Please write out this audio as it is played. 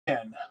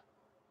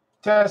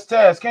Test,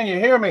 test. Can you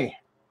hear me?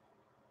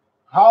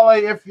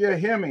 Holly, if you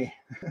hear me.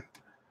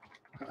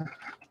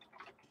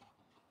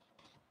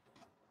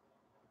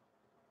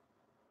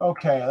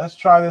 Okay, let's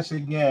try this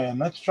again.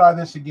 Let's try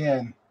this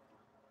again.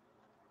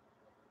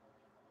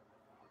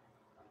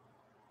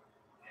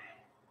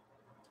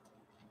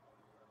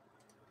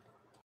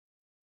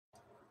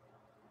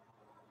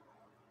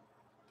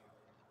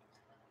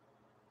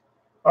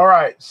 All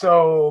right,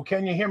 so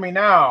can you hear me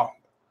now?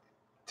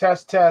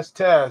 Test, test,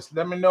 test.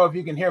 Let me know if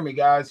you can hear me,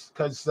 guys,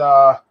 because,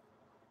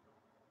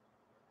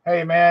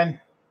 hey, man,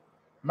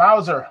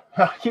 Mauser.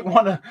 I keep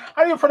wondering,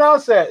 how do you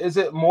pronounce that? Is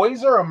it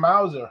Moiser or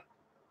Mauser?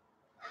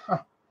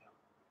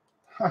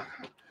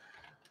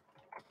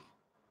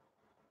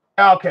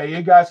 Okay,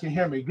 you guys can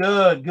hear me.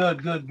 Good,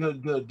 good, good,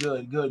 good, good,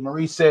 good, good.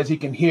 Maurice says he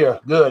can hear.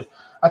 Good.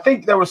 I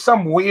think there was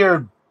some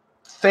weird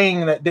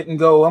thing that didn't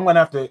go. I'm going to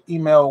have to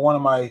email one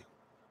of my, I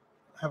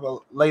have a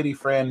lady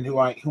friend whom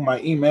I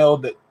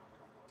emailed that.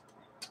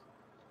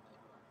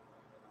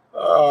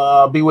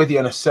 I'll be with you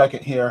in a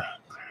second here.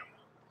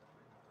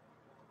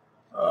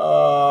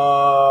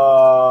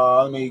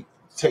 Let me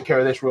take care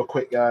of this real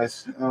quick,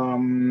 guys.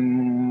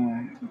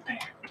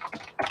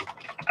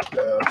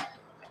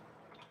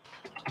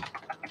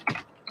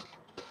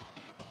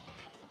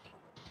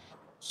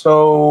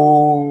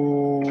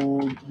 So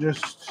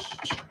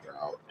just check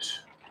out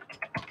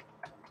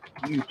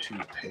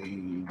YouTube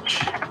page,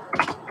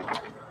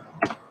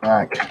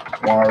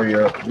 Black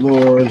Warrior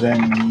Lures,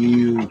 and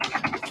you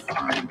can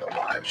find the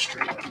live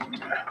stream.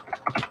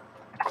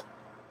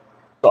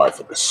 Sorry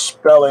for the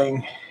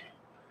spelling.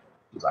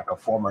 He's like a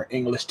former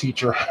English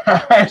teacher.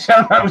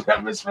 Sometimes I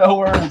misspell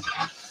words.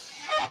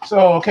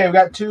 So, okay, we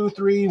got 2,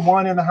 3,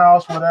 1 in the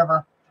house,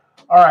 whatever.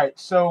 All right,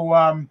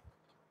 so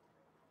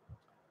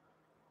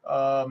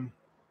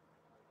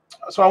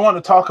so I want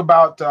to talk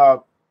about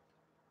are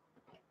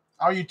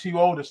you too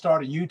old to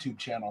start a YouTube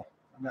channel?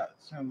 It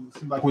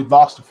seems like we've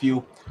lost a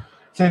few.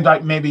 Seems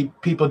like maybe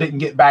people didn't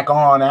get back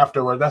on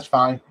afterward. That's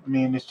fine. I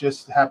mean, it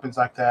just happens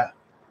like that.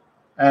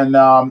 And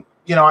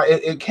you know,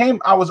 it came.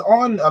 I was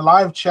on a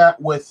live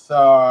chat with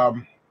I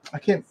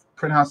can't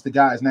pronounce the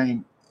guy's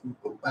name.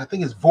 I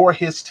think it's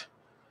Vorhist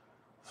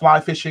Fly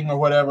Fishing or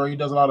whatever. He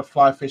does a lot of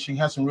fly fishing.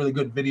 He has some really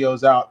good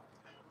videos out.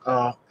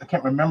 I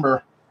can't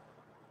remember.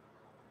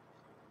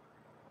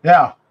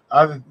 Yeah,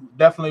 I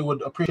definitely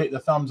would appreciate the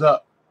thumbs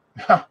up.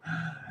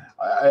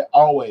 I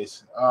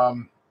always.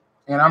 And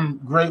I'm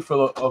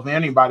grateful of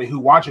anybody who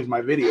watches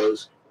my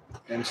videos.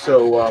 And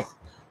so,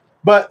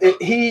 but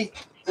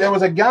there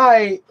was a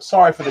guy.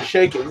 Sorry for the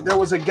shaking. There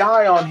was a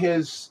guy on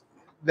his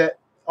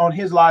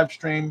live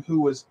stream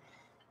who was,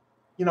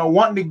 you know,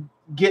 wanting to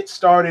get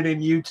started in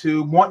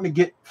YouTube, wanting to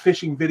get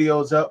fishing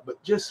videos up,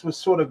 but just was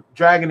sort of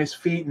dragging his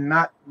feet and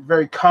not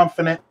very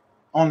confident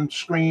on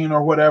screen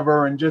or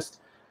whatever, and just.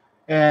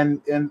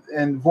 And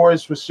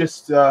Voice was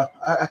just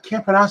I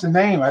can't pronounce his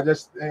name. I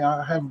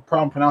have a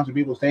problem pronouncing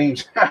people's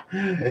names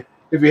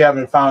if you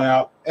haven't found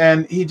out.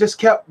 And he just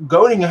kept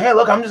goading, hey,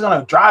 look, I'm just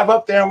gonna drive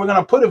up there and we're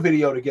gonna put a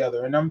video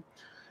together. And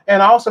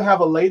I also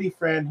have a lady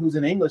friend who's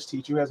an English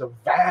teacher who has a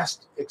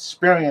vast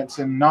experience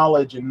and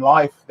knowledge in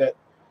life that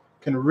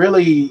can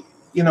really,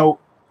 you know,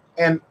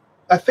 and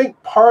I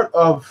think part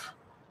of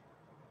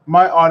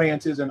my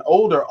audience is an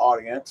older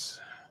audience.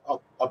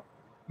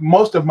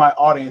 Most of my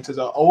audience is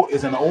an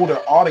older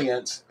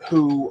audience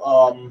who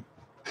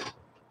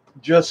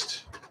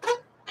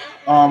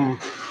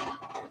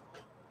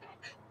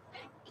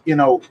you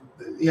know,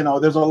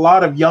 there's a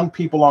lot of young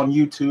people on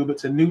YouTube.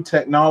 It's a new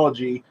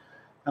technology,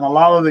 and a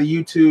lot of the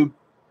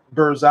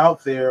YouTubers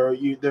out there,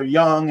 they're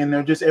young and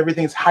they're just,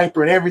 everything's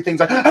hyper and everything's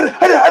like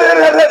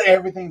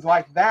everything's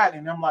like that,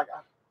 and I'm like,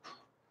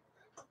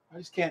 I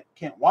just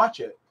can't watch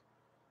it.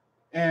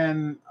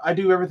 And I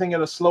do everything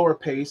at a slower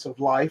pace of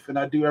life, and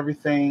I do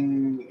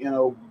everything, you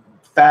know,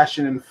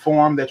 fashion and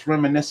form that's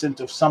reminiscent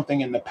of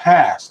something in the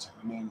past.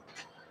 I mean,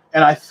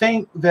 and I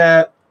think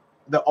that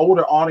the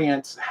older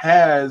audience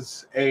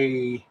has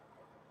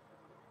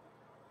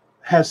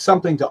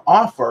something to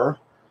offer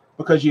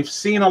because you've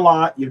seen a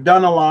lot, you've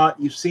done a lot,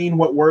 you've seen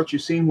what works,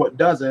 you've seen what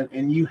doesn't,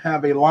 and you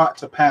have a lot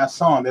to pass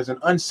on. There's an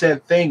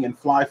unsaid thing in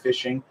fly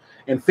fishing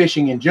and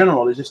fishing in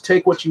general, to just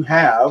take what you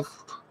have.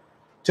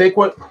 Take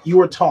what you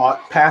were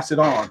taught, pass it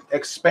on,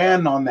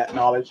 expand on that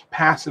knowledge,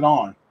 pass it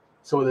on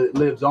so that it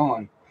lives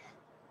on.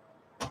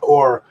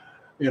 Or,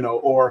 you know,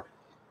 or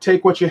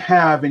take what you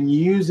have and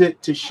use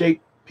it to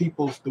shape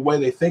the way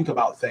they think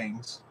about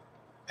things.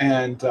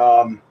 And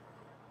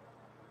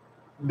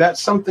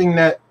that's something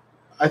that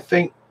I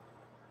think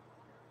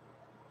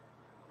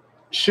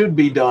should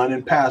be done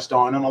and passed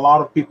on. And a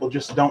lot of people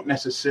just don't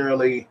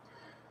necessarily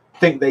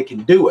think they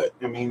can do it.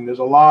 I mean, there's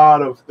a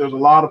lot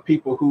of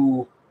people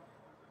who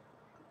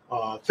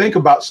think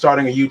about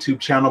starting a YouTube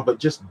channel, but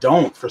just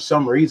don't for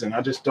some reason.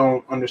 I just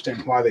don't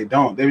understand why they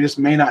don't. They just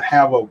may not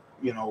have a,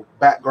 you know,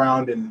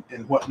 background and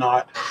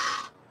whatnot.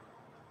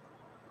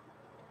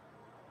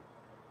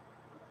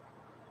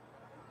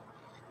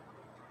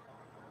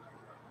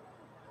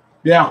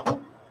 Yeah,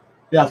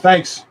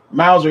 thanks.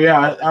 Mauser,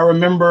 yeah, I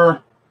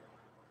remember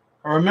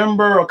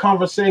a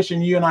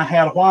conversation you and I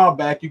had a while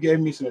back. You gave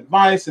me some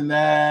advice, and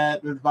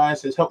that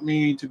advice has helped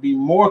me to be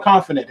more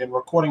confident in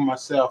recording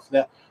myself.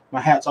 That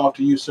my hat's off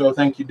to you, sir.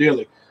 Thank you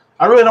dearly.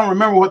 I really don't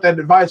remember what that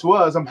advice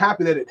was. I'm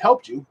happy that it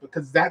helped you,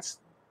 because that's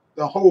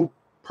the whole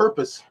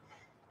purpose.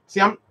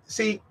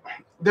 See,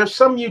 there's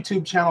some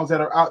YouTube channels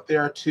that are out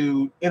there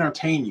to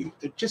entertain you.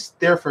 They're just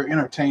there for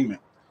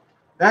entertainment.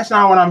 That's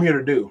not what I'm here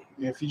to do.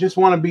 If you just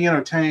want to be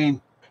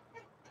entertained,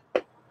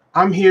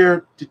 I'm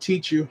here to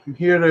teach you. I'm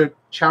here to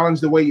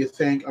challenge the way you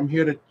think. I'm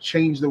here to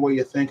change the way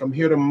you think. I'm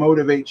here to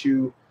motivate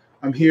you.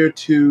 I'm here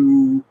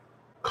to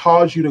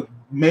cause you to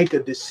make a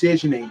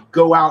decision and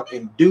go out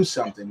and do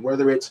something,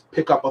 whether it's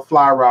pick up a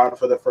fly rod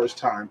for the first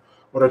time,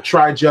 or to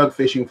try jug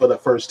fishing for the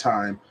first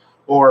time,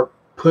 or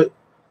put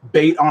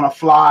bait on a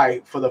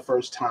fly for the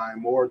first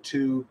time, or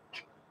to,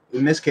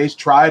 in this case,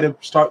 try to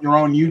start your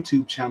own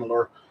YouTube channel,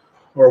 or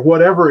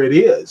whatever it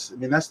is. I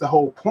mean, that's the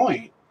whole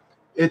point.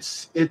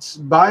 It's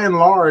by and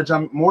large,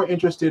 I'm more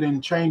interested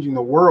in changing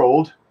the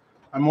world.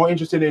 I'm more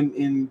interested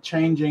in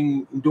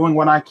changing, doing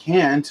what I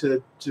can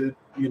to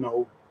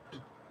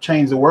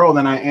change the world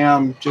than I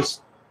am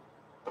just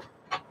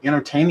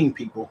entertaining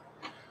people.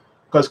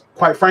 Because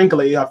quite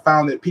frankly, I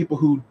found that people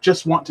who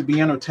just want to be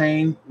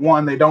entertained,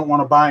 one, they don't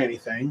want to buy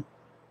anything.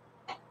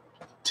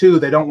 Two,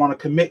 they don't want to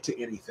commit to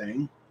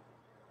anything.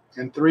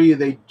 And three,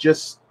 they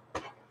just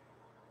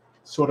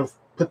sort of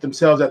put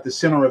themselves at the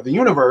center of the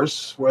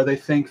universe, where they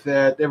think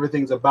that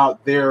everything's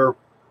about their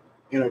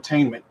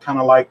entertainment. Kind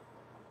of like,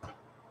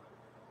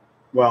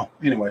 well,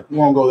 anyway, we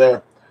won't go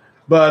there.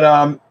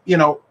 But,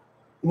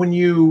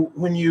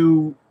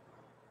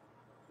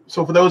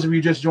 so for those of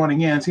you just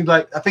joining in, it seems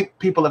like I think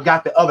people have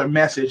got the other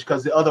message,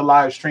 because the other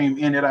live stream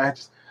ended.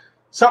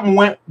 Something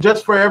went,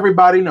 just for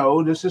everybody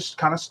know, this is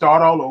kind of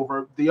start all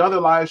over. The other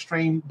live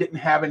stream didn't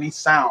have any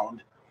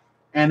sound,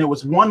 and it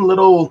was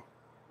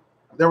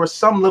there was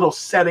some little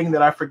setting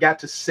that I forgot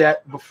to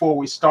set before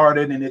we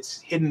started, and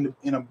it's hidden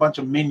in a bunch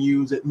of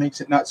menus. It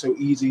makes it not so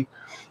easy,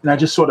 and I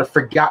just sort of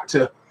forgot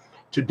to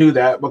do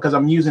that, because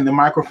I'm using the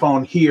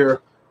microphone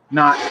here. I'm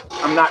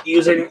not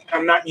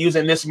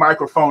using this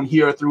microphone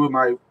here through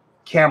my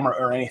camera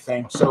or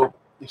anything. So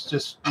it's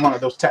just one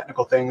of those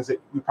technical things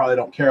that we probably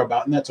don't care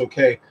about, and that's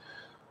okay.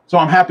 So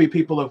I'm happy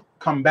people have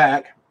come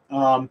back.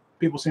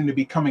 People seem to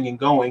be coming and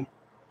going.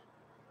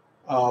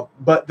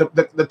 But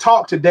the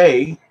talk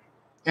today,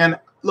 and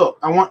look,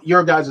 I want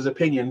your guys'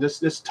 opinion.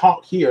 This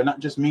talk here, not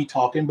just me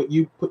talking, but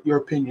you put your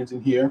opinions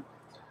in here.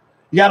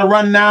 You got to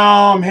run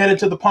now. I'm headed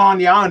to the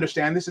pond. Yeah, I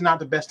understand. This is not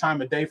the best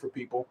time of day for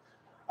people.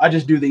 I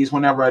just do these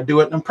whenever I do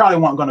it. I'm probably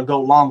not going to go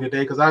long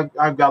today, because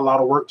I've got a lot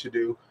of work to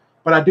do.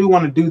 But I do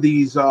want to do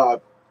these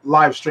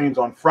live streams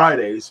on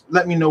Fridays.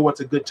 Let me know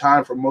what's a good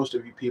time for most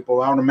of you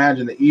people. I would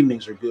imagine the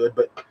evenings are good,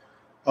 but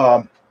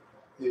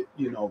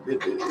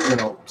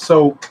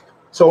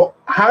So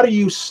how do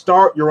you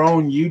start your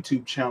own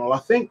YouTube channel? I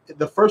think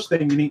the first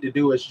thing you need to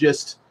do is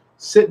just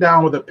sit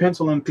down with a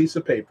pencil and a piece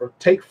of paper.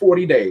 Take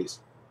 40 days.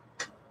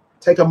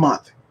 Take a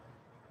month.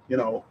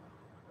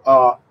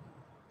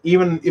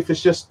 Even if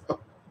it's just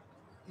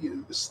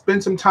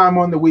spend some time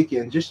on the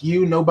weekend, just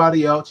you,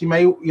 nobody else. You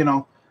may,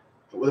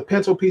 with a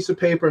pencil, piece of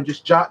paper, and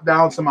just jot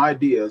down some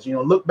ideas.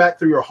 Look back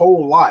through your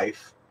whole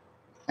life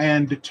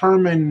and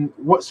determine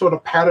what sort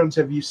of patterns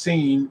have you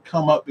seen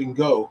come up and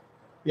go.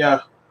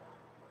 Yeah.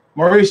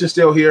 Maurice is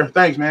still here.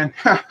 Thanks, man.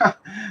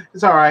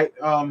 It's all right.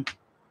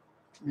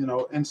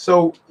 And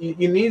so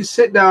you need to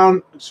sit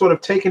down, sort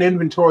of take an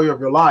inventory of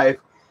your life.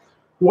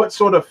 What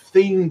sort of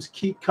themes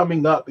keep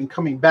coming up and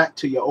coming back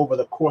to you over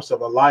the course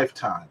of a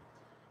lifetime?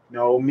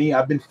 Me,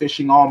 I've been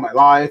fishing all my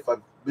life.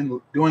 I've been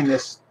doing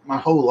this my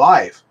whole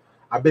life.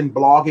 I've been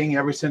blogging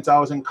ever since I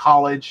was in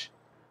college,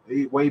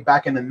 way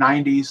back in the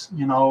 90s,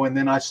 and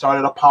then I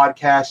started a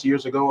podcast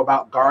years ago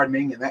about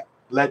gardening, and that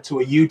led to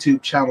a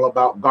YouTube channel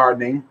about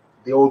gardening.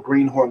 The old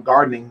Greenhorn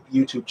Gardening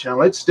YouTube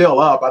channel. It's still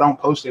up. I don't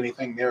post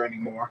anything there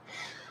anymore.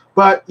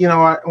 But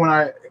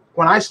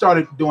when I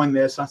started doing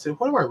this, I said,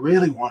 what do I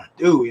really want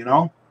to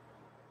do?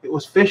 It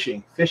was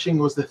fishing. Fishing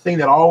was the thing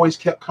that always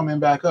kept coming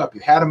back up.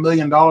 You had $1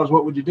 million,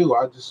 what would you do?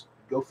 I'd just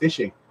go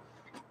fishing,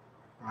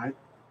 right?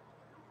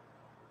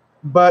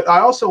 But I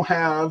also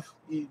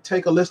you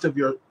take a list of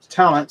your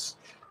talents.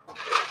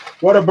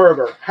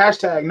 Whataburger,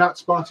 hashtag not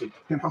sponsored.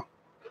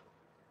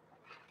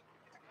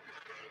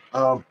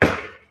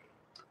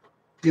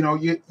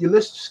 You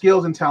list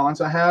skills and talents.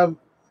 I have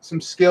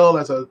some skill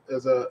as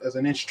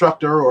an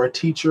instructor or a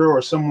teacher,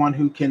 or someone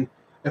who can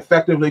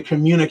effectively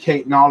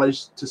communicate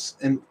knowledge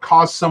and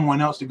cause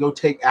someone else to go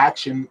take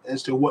action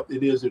as to what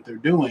it is that they're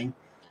doing,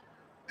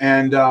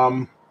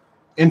 and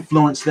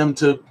influence them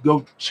to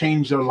go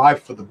change their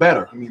life for the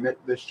better. I mean,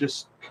 that's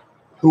just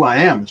who I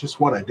am. It's just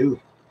what I do.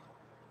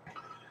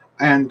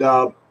 And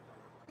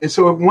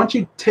so once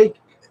you take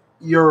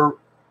your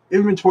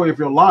inventory of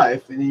your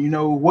life, and you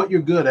know what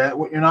you're good at,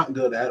 what you're not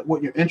good at,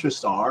 what your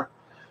interests are,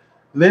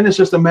 then it's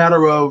just a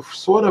matter of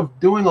sort of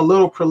doing a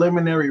little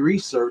preliminary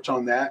research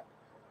on that,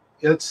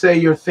 let's say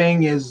your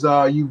thing is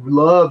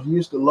you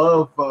used to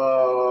love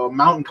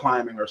mountain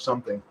climbing or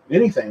something,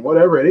 anything,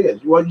 whatever it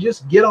is. Well,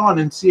 just get on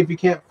and see if you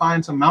can't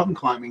find some mountain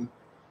climbing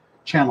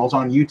channels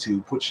on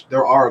YouTube, which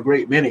there are a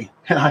great many.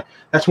 And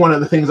that's one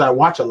of the things I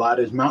watch a lot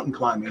is mountain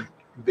climbing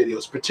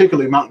videos,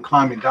 particularly mountain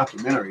climbing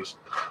documentaries.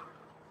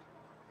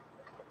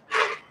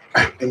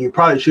 And you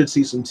probably should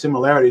see some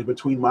similarities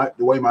between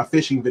the way my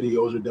fishing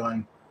videos are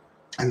done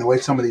and the way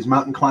some of these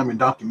mountain climbing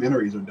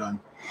documentaries are done.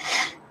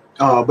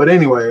 But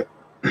anyway,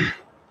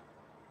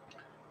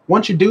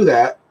 once you do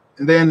that,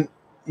 then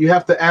you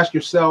have to ask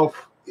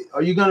yourself,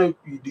 do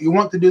you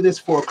want to do this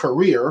for a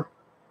career,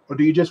 or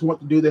do you just want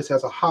to do this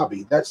as a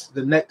hobby? That's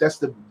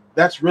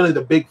really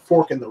the big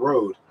fork in the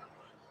road.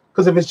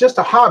 Because if it's just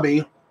a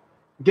hobby,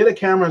 get a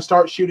camera and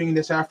start shooting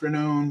this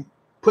afternoon,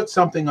 put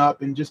something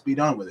up and just be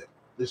done with it.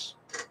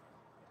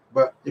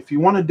 But if you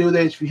want to do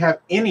this, if you have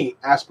any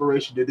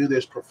aspiration to do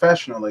this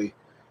professionally,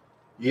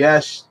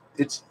 yes,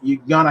 you're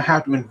gonna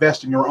have to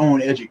invest in your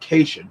own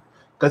education,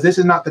 because this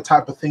is not the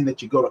type of thing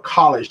that you go to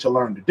college to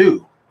learn to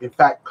do. In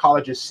fact,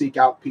 colleges seek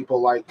out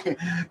people like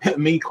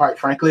me, quite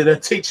frankly, to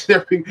teach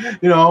their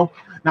people.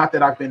 Not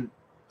that I've been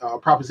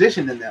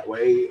propositioned in that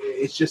way.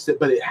 It's just that,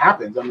 but it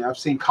happens. I mean, I've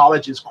seen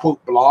colleges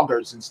quote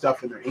bloggers and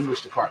stuff in their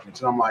English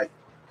departments, and I'm like,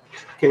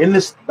 okay, isn't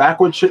this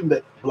backwards? Shouldn't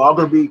the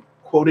blogger be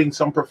quoting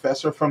some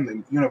professor from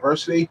the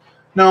university?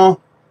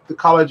 No, the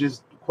college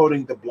is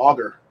quoting the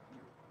blogger.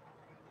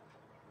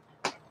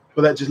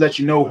 But that just lets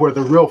you know where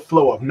the real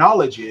flow of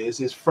knowledge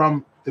is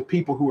from the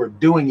people who are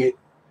doing it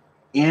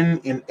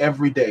in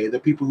every day, the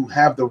people who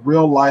have the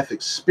real life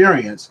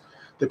experience,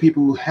 the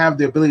people who have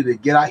the ability to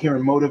get out here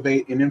and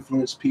motivate and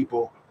influence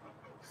people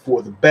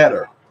for the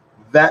better.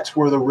 That's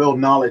where the real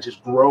knowledge is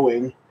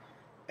growing,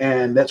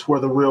 and that's where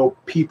the real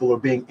people are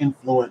being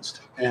influenced.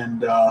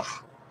 And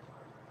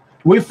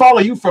we follow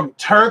you from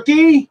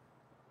Turkey?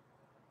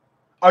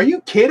 Are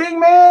you kidding,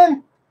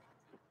 man?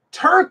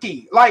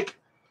 Turkey, like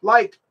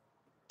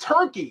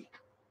Turkey,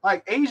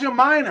 like Asia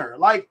Minor,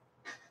 like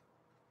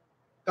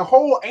the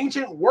whole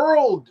ancient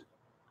world.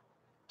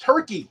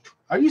 Turkey.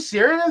 Are you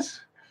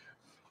serious?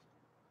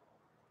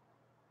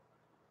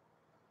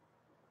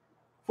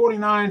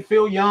 49,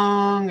 feel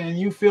young, and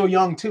you feel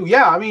young too.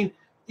 Yeah, I mean,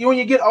 when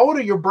you get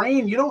older, your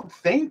brain, you don't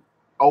think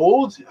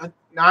old.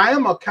 I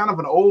am a kind of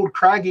an old,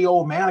 craggy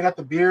old man. I got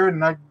the beard,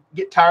 and I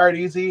get tired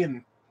easy,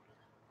 and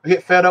I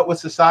get fed up with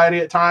society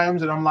at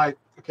times, and I'm like,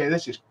 okay,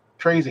 this is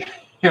crazy,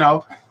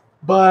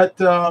 But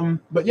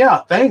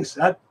yeah, thanks.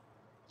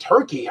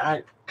 Turkey.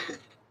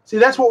 See,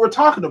 that's what we're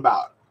talking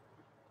about.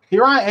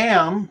 Here I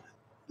am,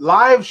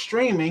 live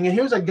streaming, and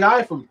here's a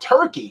guy from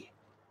Turkey.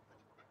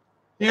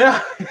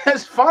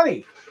 That's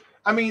funny.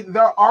 I mean,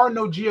 there are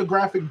no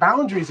geographic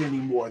boundaries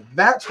anymore.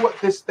 That's what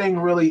this thing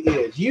really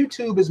is.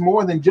 YouTube is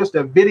more than just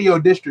a video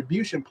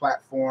distribution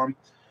platform.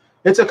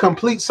 It's a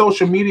complete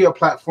social media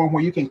platform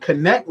where you can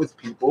connect with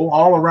people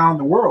all around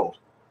the world,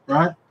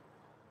 right?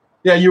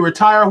 Yeah, you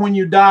retire when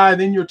you die,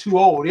 then you're too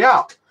old.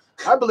 Yeah,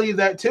 I believe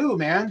that too,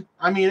 man.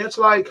 I mean, it's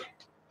like,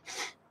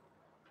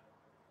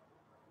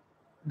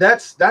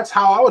 that's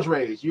how I was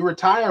raised. You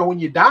retire when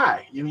you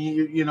die.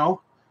 My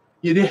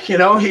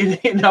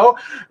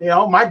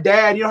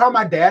dad, how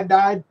my dad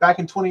died back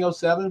in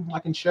 2007? I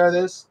can share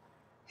this.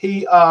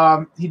 He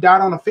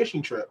died on a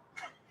fishing trip.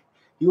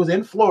 He was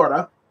in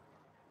Florida.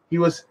 He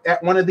was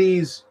at one of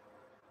these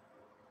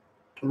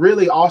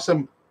really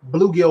awesome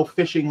bluegill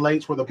fishing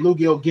lakes where the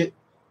bluegill get,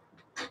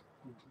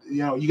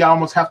 you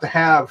almost have to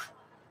have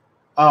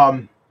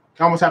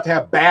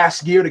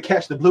bass gear to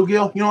catch the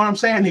bluegill. You know what I'm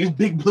saying? These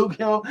big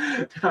bluegill,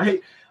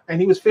 right? And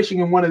he was fishing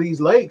in one of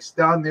these lakes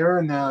down there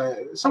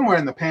in somewhere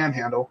in the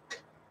Panhandle.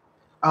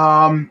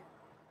 And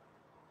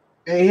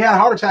he had a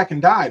heart attack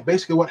and died.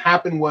 Basically, what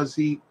happened was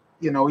he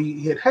had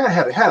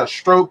a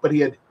stroke, but he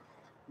had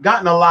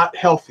gotten a lot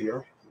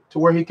healthier to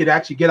where he could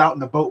actually get out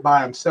in the boat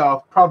by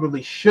himself.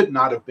 Probably should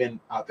not have been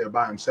out there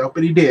by himself,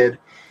 but he did.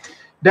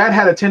 Dad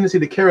had a tendency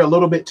to carry a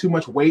little bit too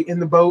much weight in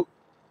the boat.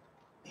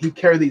 He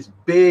carried these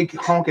big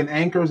honking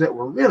anchors that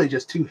were really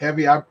just too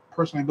heavy, I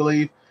personally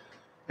believe.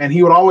 And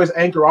he would always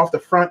anchor off the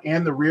front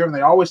and the rear. And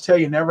they always tell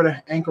you never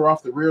to anchor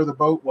off the rear of the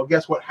boat. Well,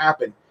 guess what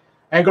happened?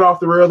 Anchored off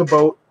the rear of the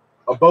boat.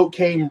 A boat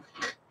came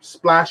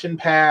splashing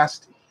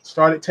past,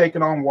 started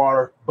taking on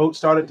water. Boat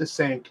started to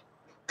sink.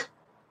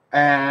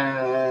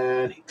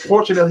 And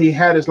fortunately, he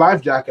had his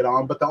life jacket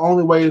on. But the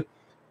only way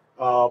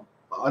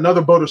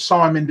another boater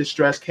saw him in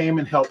distress, came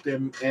and helped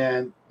him.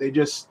 And they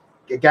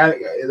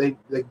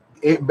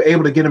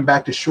able to get him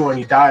back to shore, and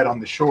he died on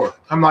the shore.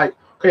 I'm like,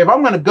 okay, if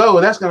I'm going to go,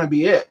 that's going to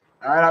be it.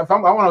 All right, I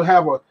want to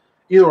have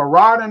either a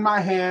rod in my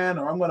hand,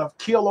 or I'm going to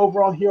keel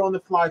over on here on the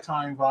fly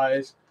tying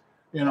vise.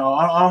 I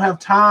don't have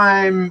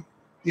time.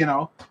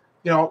 I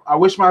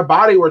wish my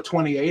body were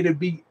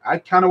 28. I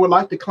kind of would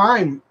like to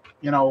climb,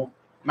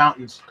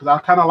 mountains, because I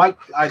kind of like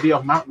the idea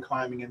of mountain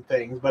climbing and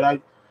things. But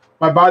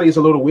my body is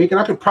a little weak, and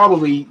I could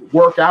probably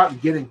work out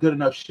and get in good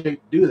enough shape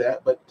to do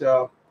that. But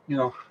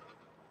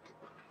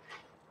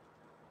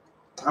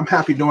I'm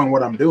happy doing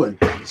what I'm doing.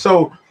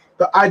 So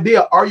the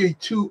idea, are you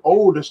too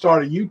old to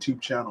start a YouTube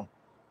channel?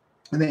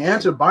 And the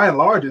answer by and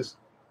large is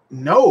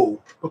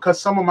no, because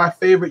some of my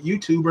favorite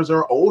YouTubers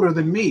are older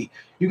than me.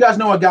 You guys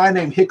know a guy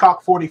named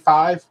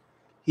Hickok45?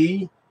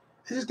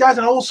 This guy's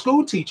an old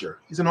school teacher.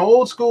 He's an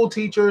old school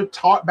teacher,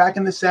 taught back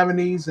in the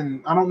 70s,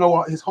 and I don't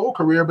know his whole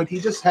career, but he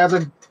just has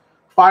a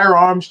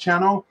firearms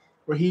channel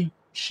where he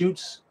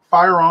shoots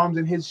firearms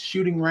in his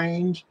shooting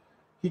range.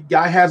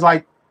 Guy has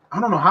like,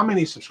 I don't know how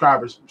many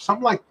subscribers,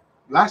 something like,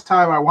 last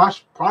time I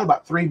watched, probably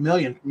about 3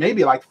 million,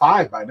 maybe like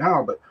 5 by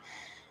now. But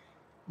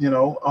you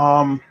know,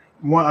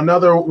 one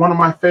of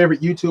my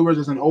favorite YouTubers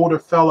is an older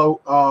fellow,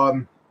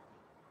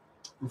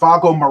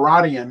 Vago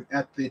Muradian,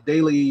 at the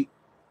Daily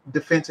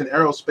Defense and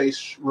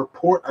Aerospace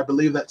Report. I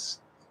believe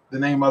that's the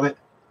name of it.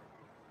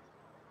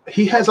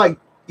 He's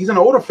an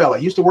older fella.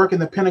 He used to work in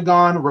the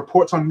Pentagon,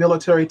 reports on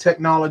military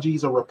technology.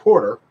 He's a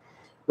reporter.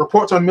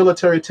 Reports on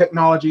military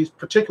technologies,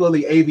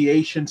 particularly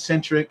aviation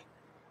centric.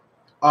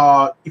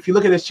 If you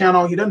look at his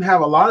channel, he doesn't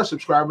have a lot of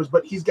subscribers,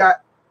 but he's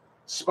got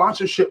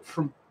sponsorship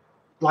from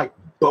like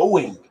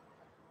Boeing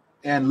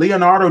and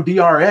Leonardo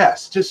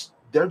DRS.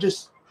 They're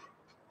just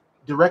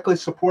directly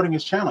supporting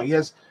his channel. He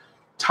has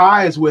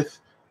ties with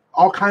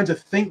all kinds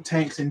of think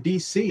tanks in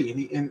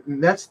DC,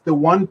 and that's the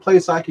one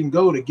place I can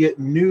go to get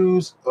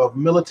news of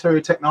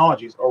military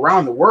technologies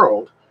around the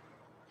world.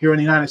 Here in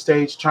the United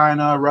States,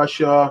 China,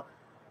 Russia,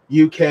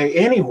 UK,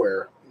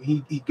 anywhere.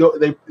 He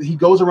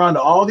goes around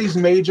to all these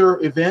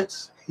major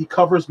events. He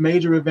covers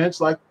major events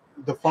like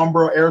the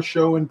Farnborough Air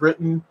Show in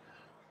Britain,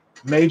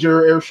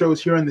 major air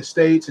shows here in the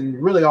States,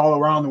 and really all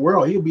around the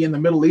world. He'll be in the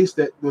Middle East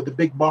with the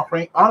big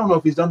Bahrain. I don't know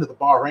if he's done to the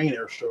Bahrain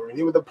Air Show.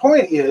 The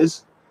point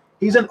is,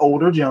 he's an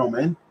older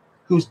gentleman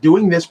who's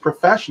doing this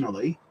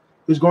professionally,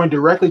 who's going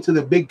directly to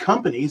the big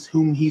companies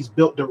whom he's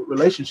built a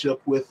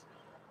relationship with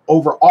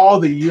over all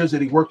the years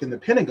that he worked in the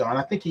Pentagon.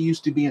 I think he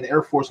used to be in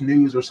Air Force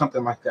News or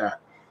something like that.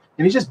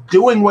 And he's just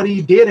doing what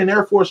he did in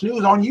Air Force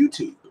News on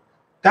YouTube.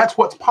 That's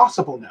what's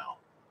possible now,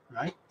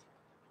 right?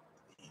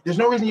 There's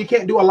no reason you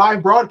can't do a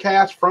live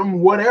broadcast from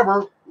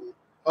whatever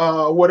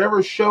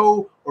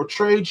show or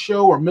trade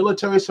show or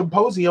military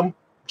symposium.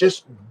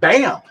 Just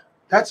bam.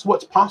 That's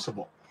what's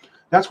possible.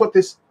 That's what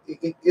it's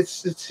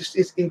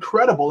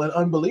incredible and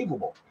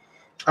unbelievable.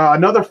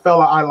 Another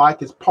fella I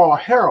like is Paul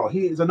Harrell.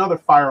 He is another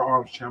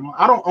firearms channel.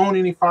 I don't own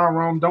any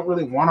firearms, don't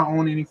really want to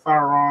own any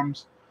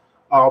firearms,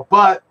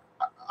 but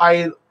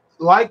I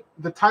like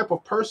the type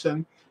of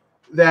person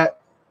that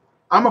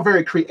I'm a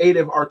very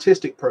creative,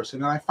 artistic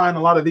person, and I find a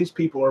lot of these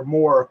people are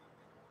more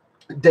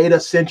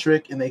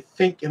data-centric, and they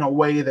think in a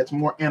way that's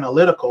more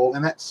analytical,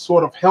 and that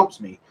sort of helps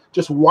me.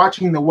 Just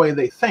watching the way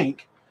they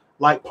think,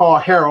 like Paul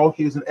Harrell,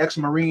 he was an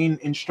ex-Marine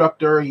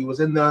instructor. He was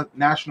in the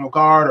National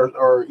Guard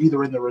or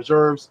either in the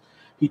reserves.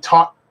 He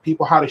taught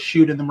people how to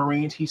shoot in the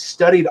Marines. He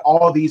studied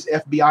all these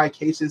FBI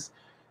cases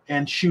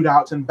and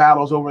shootouts and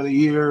battles over the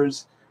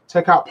years.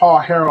 Check out Paul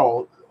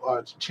Harrell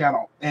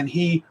channel, and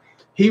he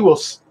will,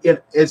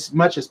 as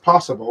much as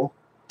possible,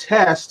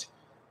 test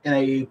in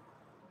a,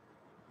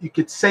 you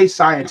could say,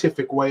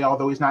 scientific way,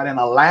 although he's not in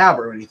a lab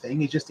or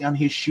anything. He's just on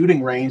his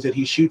shooting range that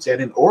he shoots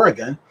at in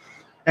Oregon.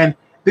 And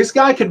this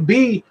guy could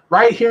be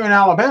right here in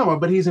Alabama,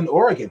 but he's in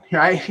Oregon,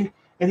 right?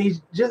 And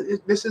he's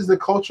just, this is the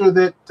culture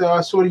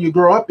that sort of you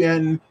grow up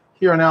in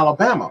here in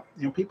Alabama.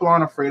 You know, people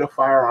aren't afraid of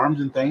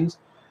firearms and things.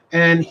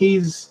 And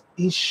he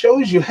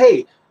shows you,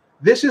 hey,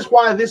 this is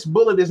why this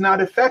bullet is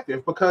not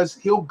effective, because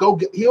he'll go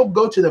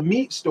to the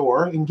meat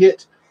store and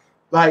get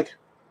like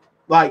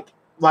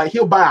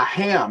he'll buy a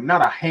ham,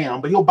 not a ham,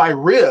 but he'll buy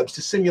ribs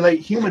to simulate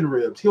human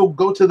ribs. He'll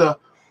go to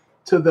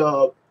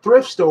the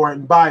thrift store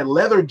and buy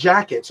leather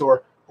jackets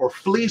or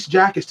fleece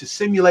jackets to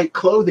simulate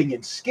clothing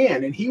and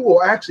skin, and he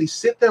will actually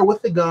sit there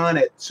with the gun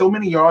at so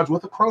many yards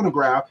with a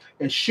chronograph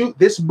and shoot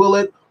this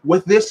bullet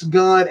with this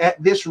gun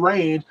at this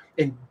range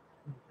and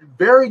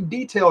very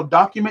detailed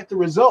document the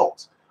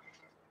results.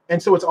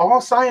 And so it's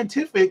all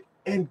scientific,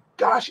 and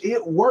gosh,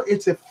 it works.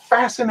 It's a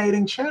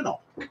fascinating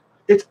channel.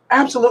 It's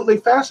absolutely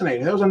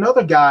fascinating. There was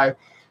another guy,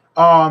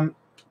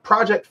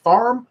 Project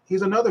Farm.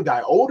 He's another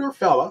guy, older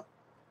fella,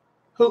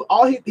 who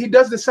he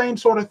does the same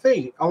sort of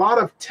thing. A lot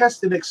of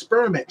test and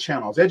experiment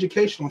channels,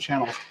 educational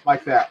channels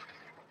like that.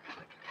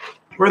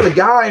 Where the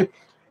guy,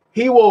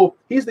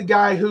 he's the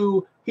guy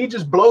who he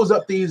just blows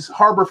up these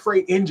Harbor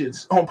Freight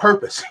engines on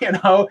purpose. You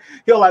know,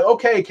 he'll like,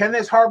 okay, can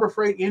this Harbor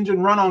Freight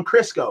engine run on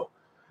Crisco?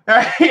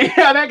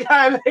 Yeah, that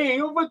kind of thing.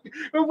 He'll put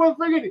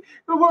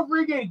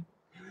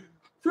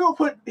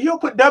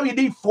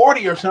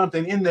WD-40 or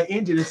something in the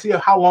engine and see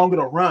how long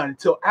it'll run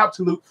until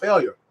absolute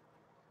failure.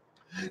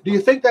 Do you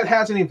think that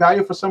has any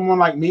value for someone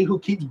like me who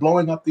keeps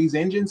blowing up these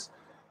engines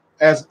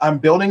as I'm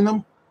building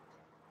them?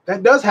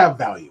 That does have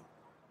value.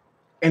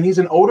 And he's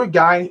an older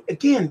guy.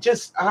 Again,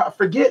 just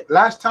forget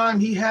last time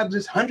he had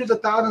just hundreds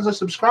of thousands of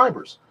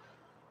subscribers.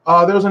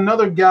 There was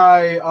another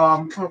guy.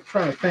 I'm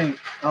trying to think.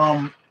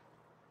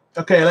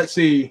 Okay, let's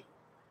see.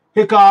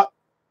 Hickok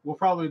will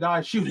probably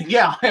die shooting.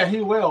 Yeah, he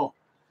will.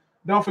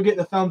 Don't forget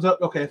the thumbs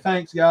up. Okay,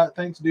 thanks, guys.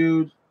 Thanks,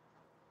 dude.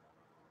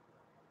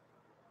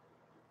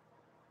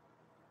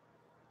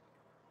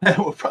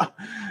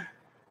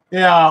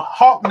 Yeah,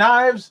 Hawk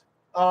Knives.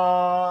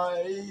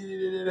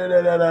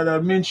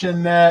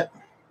 Mention that.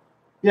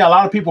 Yeah, a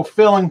lot of people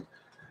feeling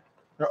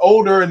they're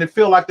older and they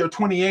feel like they're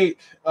 28.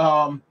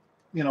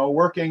 You know,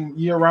 working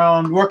year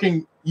round,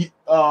 working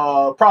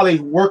probably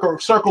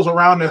work circles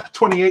around a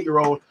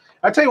 28-year-old.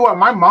 I tell you what,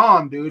 my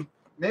mom, dude.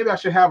 Maybe I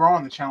should have her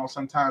on the channel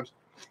sometimes.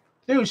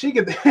 Dude, she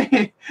could.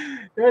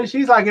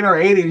 She's like in her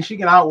 80s and she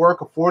can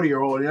outwork a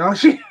 40-year-old. You know,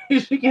 she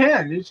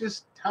can. It's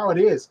just how it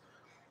is.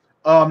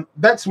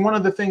 That's one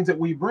of the things that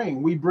we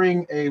bring. We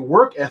bring a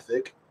work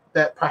ethic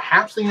that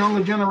perhaps the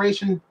younger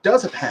generation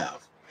doesn't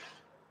have,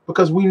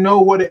 because we know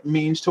what it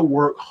means to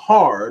work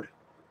hard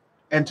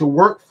and to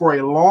work for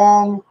a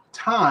long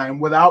time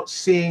without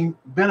seeing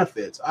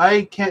benefits.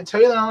 I can't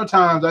tell you the number of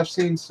times I've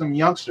seen some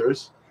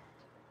youngsters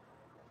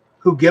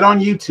who get on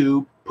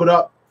YouTube, put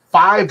up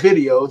 5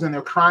 videos, and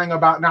they're crying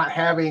about not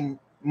having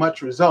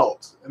much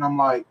results. And I'm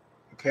like,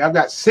 okay, I've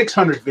got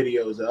 600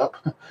 videos up.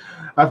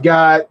 I've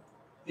got,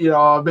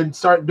 I've been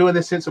doing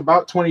this since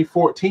about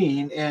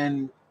 2014,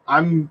 and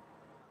I'm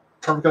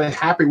perfectly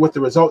happy with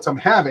the results I'm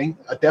having.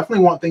 I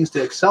definitely want things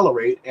to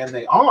accelerate, and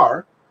they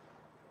are.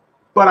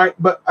 But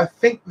I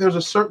think there's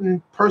a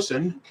certain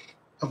person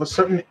of a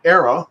certain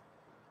era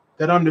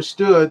that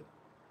understood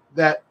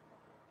that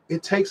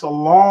it takes a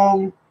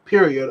long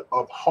period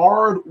of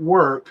hard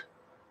work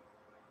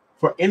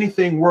for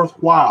anything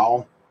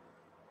worthwhile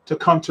to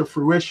come to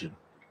fruition.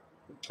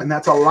 And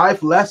that's a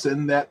life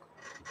lesson that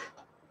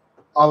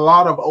a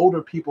lot of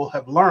older people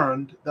have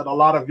learned that a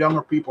lot of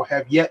younger people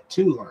have yet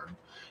to learn.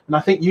 And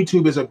I think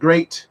YouTube is a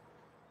great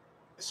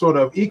sort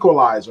of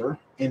equalizer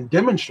in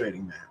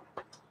demonstrating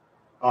that.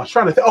 I was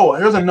trying to think. Oh,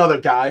 here's another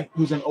guy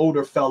who's an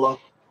older fella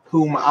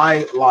whom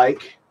I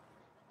like.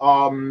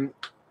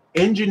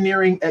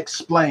 Engineering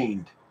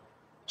Explained.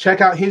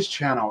 Check out his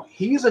channel.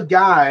 He's a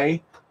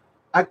guy,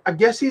 I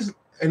guess he is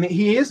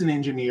an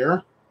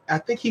engineer. I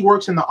think he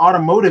works in the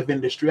automotive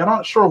industry. I'm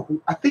not sure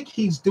who. I think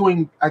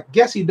I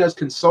guess he does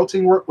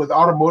consulting work with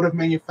automotive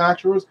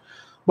manufacturers.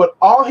 But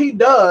all he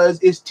does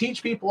is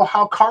teach people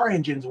how car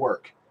engines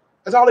work.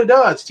 That's all he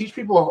does. Teach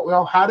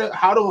people how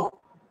do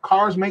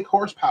cars make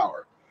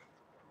horsepower.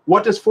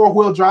 What does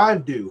 4-wheel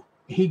drive do?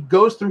 He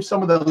goes through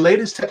some of the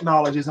latest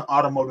technologies in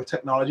automotive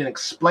technology and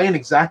explain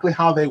exactly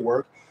how they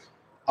work.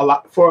 A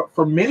lot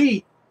for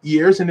many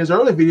years in his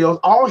early videos,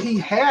 all he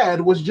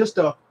had was just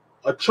a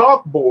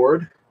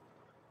chalkboard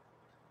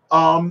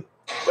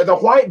with a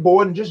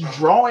whiteboard and just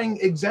drawing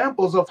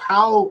examples of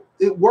how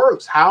it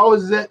works. How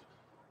is it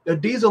a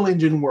diesel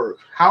engine work?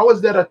 How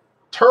is that a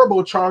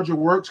turbocharger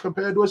works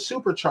compared to a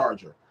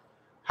supercharger?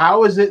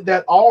 How is it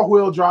that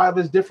all-wheel drive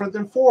is different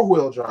than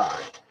 4-wheel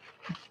drive?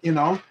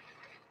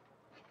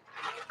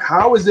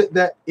 How is it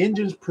that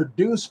engines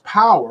produce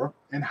power,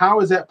 and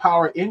how is that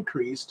power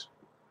increased,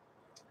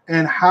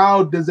 and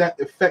how does that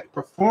affect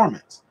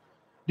performance?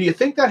 Do you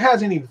think that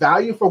has any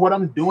value for what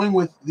I'm doing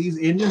with these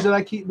engines that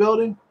I keep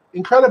building?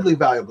 Incredibly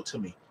valuable to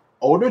me.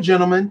 Older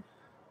gentleman,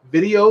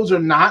 videos are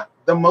not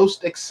the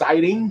most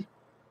exciting,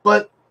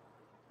 but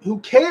who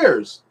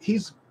cares?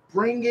 He's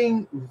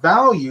bringing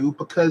value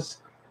because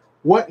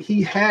what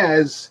he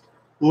has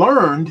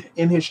learned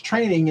in his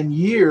training and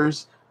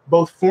years,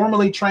 both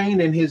formally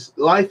trained and his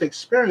life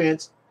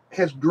experience,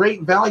 has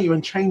great value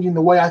in changing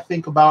the way I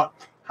think about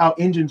how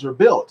engines are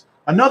built.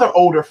 Another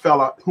older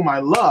fella whom I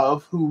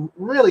love, who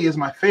really is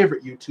my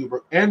favorite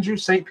YouTuber, Andrew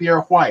St.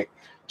 Pierre White.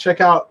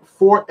 Check out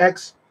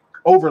 4X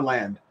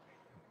Overland.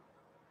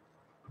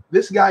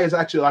 This guy is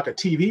actually like a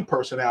TV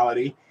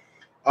personality.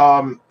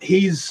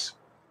 He's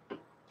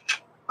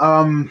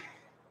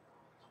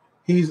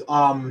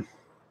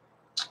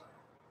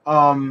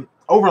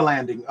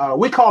overlanding.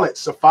 We call it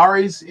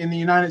safaris in the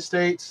United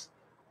States,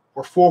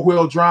 or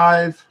 4-wheel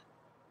drive,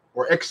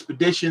 or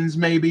expeditions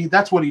maybe.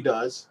 That's what he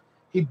does.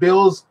 He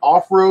builds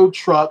off-road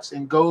trucks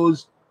and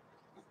goes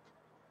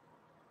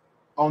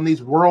on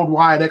these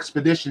worldwide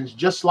expeditions,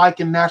 just like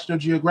in National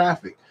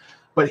Geographic.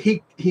 But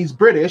he's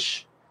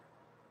British.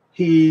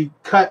 He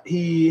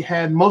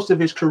had most of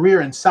his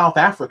career in South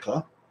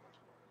Africa,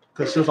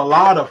 because there's a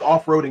lot of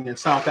off-roading in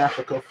South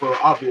Africa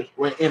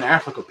in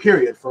Africa,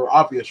 period, for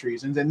obvious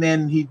reasons. And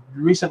then he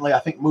recently, I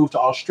think, moved to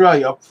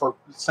Australia for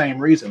the same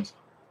reasons.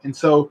 And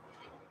so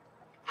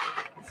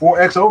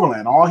 4X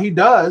Overland, all he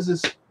does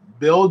is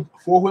build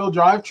 4-wheel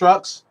drive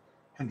trucks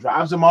and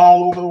drives them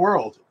all over the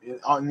world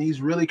on these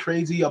really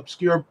crazy,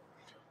 obscure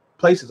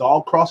places,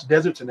 all across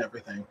deserts and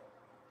everything.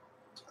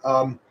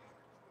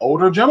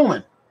 Older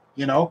gentleman,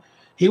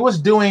 he was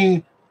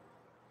doing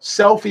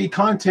selfie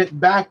content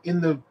back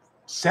in the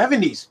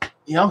 70s.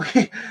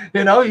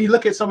 You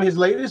look at some of his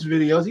latest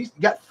videos, he's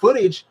got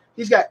footage,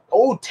 he's got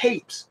old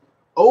tapes,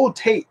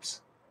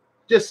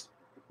 just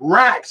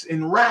racks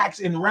and racks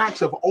and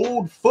racks of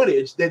old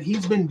footage that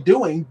he's been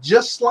doing,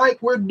 just like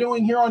we're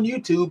doing here on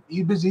YouTube.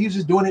 He was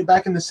just doing it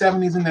back in the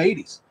 70s and the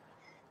 80s.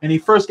 And he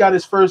first got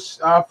his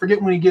first, I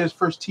forget when he got his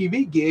first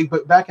TV gig,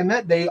 but back in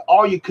that day,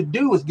 all you could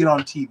do was get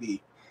on TV.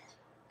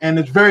 And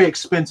it's very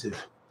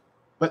expensive.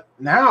 But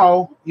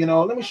now,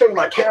 let me show you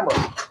my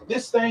camera.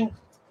 This thing,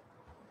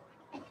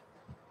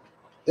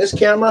 This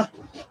camera,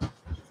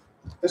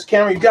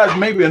 you guys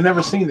maybe have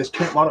never seen this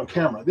modern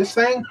camera. This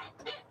thing,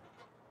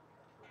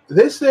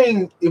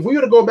 if we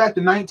were to go back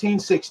to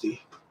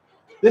 1960,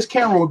 this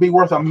camera would be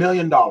worth $1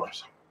 million.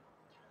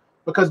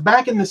 Because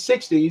back in the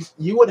 60s,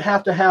 you would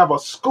have to have a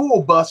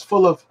school bus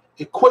full of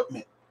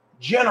equipment,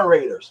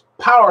 generators,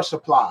 power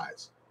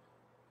supplies,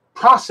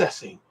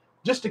 processing,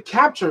 just to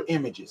capture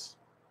images.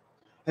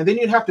 And then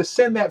you'd have to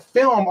send that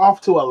film off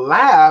to a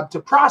lab to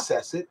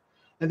process it.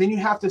 And then you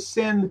have to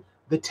send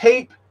the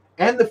tape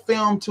and the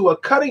film to a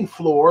cutting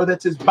floor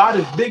that's about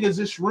as big as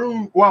this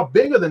room, well,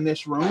 bigger than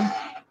this room,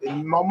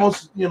 and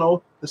almost, you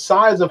know, the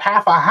size of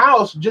half a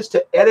house, just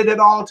to edit it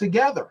all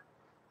together.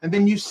 And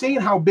then you've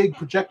seen how big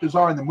projectors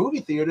are in the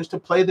movie theaters to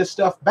play this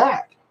stuff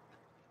back.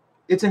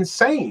 It's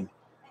insane.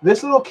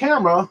 This little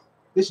camera,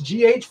 this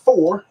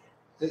GH4,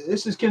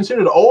 this is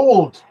considered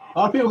old. A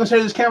lot of people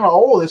consider this camera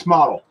old, this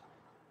model.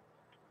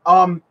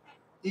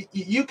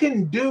 You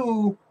can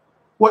do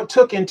what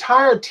took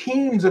entire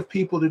teams of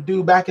people to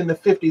do back in the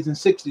 50s and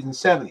 60s and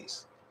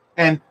 70s.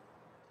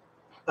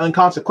 And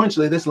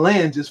consequently, this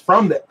lens is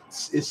from the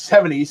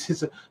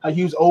 70s. I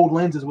use old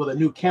lenses with a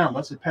new camera.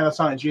 It's a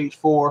Panasonic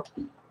GH4,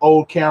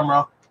 old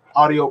camera,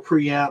 audio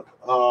preamp,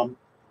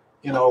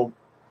 you know,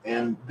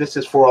 and this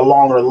is for a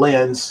longer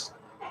lens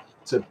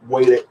to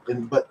weight it.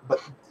 But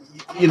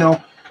you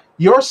know,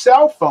 your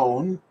cell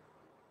phone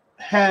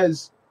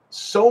has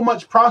so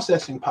much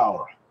processing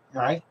power,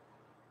 right?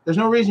 There's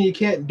no reason you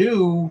can't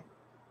you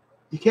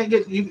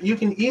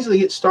can easily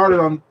get started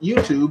on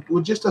YouTube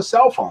with just a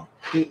cell phone.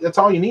 That's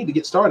all you need to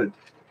get started.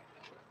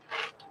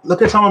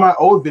 Look at some of my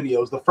old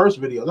videos, the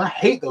first videos. I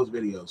hate those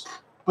videos,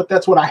 but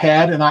that's what I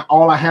had, and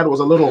all I had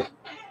was a little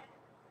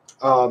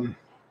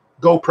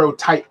GoPro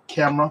type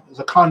camera. It was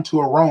a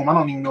Contour Rome. I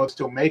don't even know if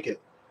still make it,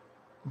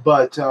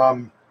 but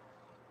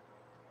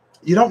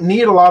you don't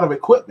need a lot of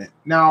equipment.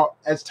 Now,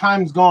 as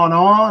time's gone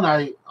on,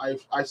 I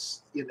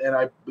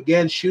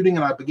began shooting,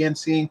 and I began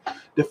seeing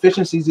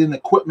deficiencies in the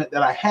equipment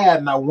that I had,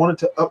 and I wanted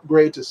to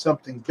upgrade to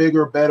something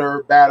bigger,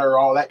 better,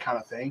 all that kind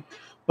of thing.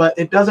 But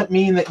it doesn't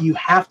mean that you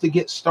have to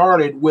get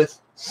started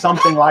with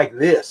something like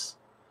this.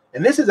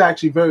 And this is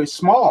actually very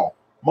small.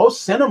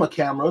 Most cinema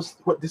cameras,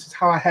 this is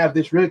how I have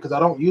this rig, because I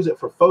don't use it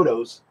for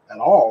photos at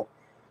all.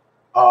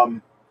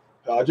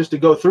 Just to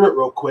go through it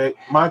real quick: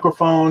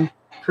 microphone,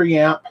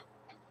 preamp,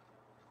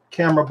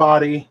 camera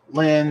body,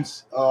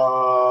 lens.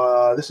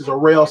 This is a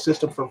rail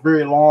system for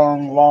very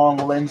long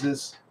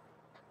lenses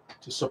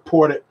to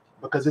support it,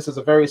 because this is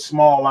a very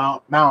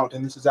small mount,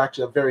 and this is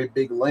actually a very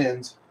big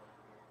lens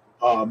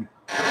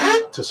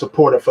to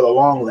support it for the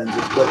long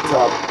lenses.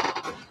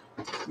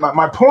 But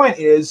my point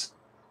is,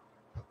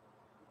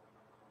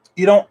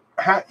 you don't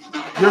have,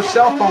 your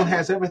cell phone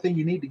has everything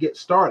you need to get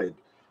started.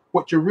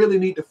 What you really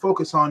need to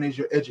focus on is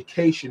your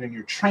education and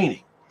your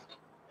training.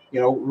 You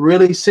know,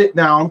 really sit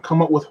down,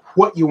 come up with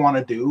what you want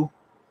to do,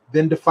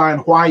 then define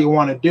why you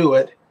want to do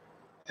it.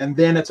 And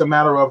then it's a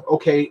matter of,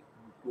 okay,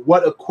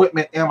 what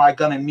equipment am I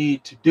going to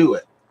need to do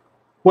it?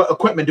 What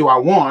equipment do I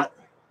want,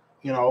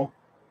 you know,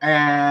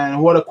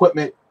 and what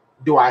equipment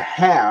do I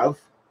have?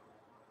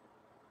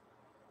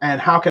 And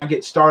how can I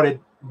get started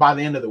by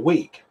the end of the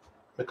week?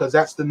 Because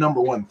that's the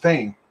number one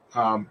thing.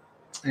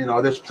 You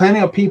know, there's plenty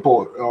of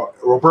people.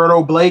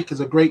 Roberto Blake is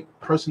a great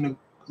person to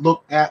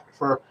look at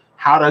for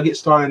how to get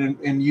started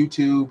in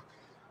YouTube.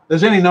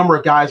 There's any number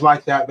of guys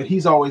like that, but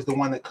he's always the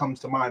one that comes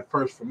to mind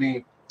first for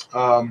me.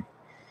 You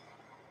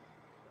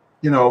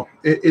know,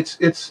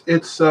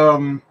 it's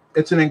an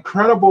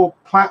incredible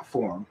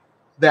platform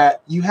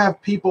that you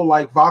have people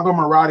like Vago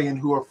Muradian,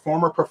 who are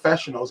former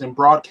professionals in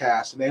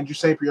broadcast, and Andrew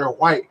St. Pierre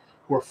White,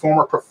 who are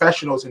former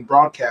professionals in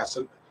broadcast,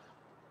 and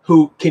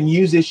who can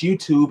use this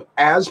YouTube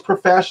as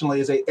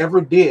professionally as they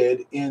ever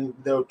did in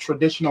the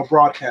traditional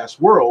broadcast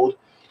world.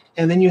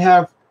 And then you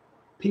have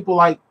people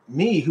like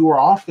me, who are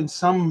off in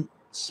some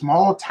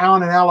small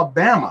town in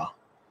Alabama,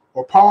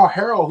 or Paul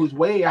Harrell, who's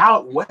way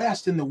out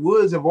west in the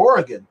woods of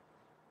Oregon,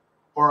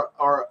 or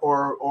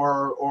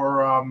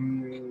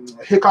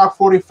Hickok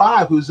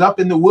 45, who's up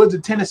in the woods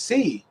of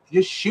Tennessee,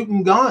 just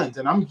shooting guns,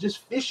 and I'm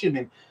just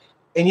fishing,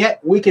 and yet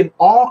we can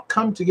all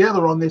come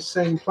together on this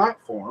same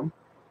platform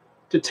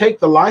to take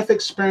the life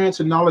experience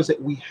and knowledge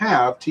that we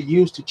have to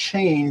use to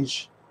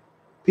change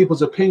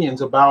people's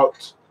opinions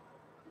about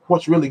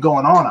what's really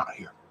going on out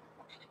here.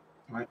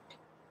 Right?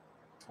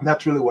 And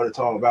that's really what it's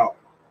all about.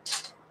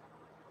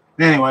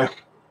 Anyway,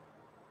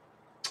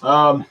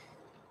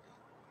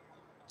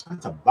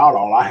 that's about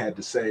all I had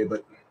to say,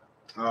 but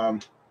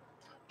trying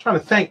to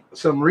think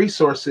some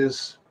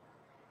resources.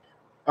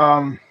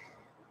 Yeah,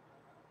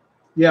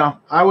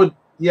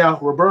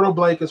 Roberto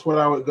Blake is what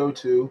I would go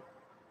to.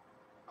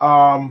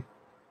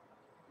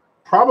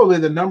 Probably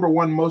the number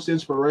one most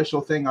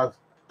inspirational thing I've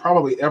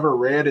probably ever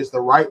read is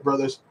the Wright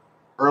brothers'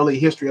 early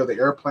history of the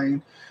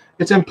airplane.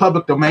 It's in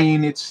public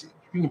domain. You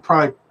can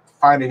probably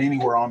find it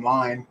anywhere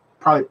online.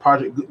 Probably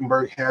Project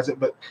Gutenberg has it,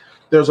 but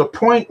there's a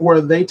point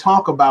where they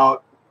talk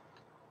about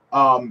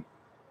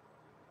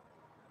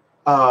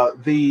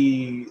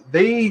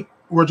they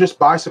were just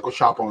bicycle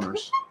shop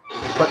owners.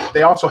 but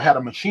they also had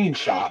a machine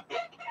shop.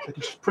 They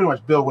could just pretty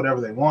much build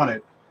whatever they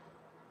wanted.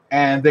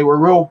 And they were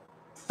real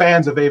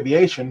fans of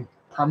aviation,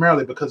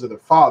 primarily because of their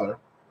father.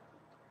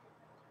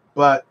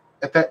 But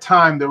at that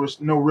time, there was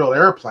no real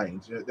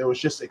airplanes. There was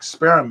just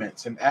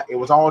experiments, and it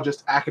was all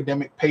just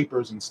academic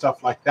papers and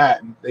stuff like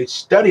that. And they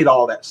studied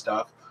all that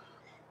stuff.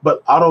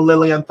 But Otto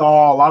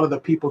Lilienthal, a lot of the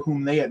people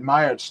whom they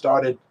admired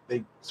started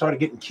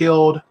getting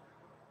killed.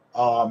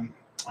 I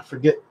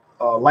forget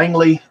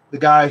Langley, the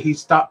guy. He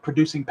stopped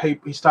producing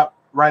paper. He stopped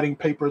writing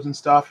papers and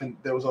stuff. And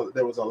there was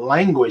a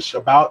languish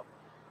about.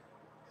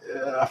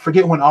 I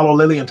forget when Otto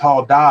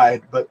Lilienthal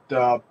died, but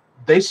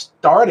they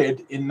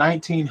started in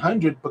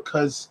 1900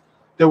 because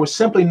there was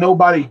simply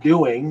nobody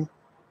doing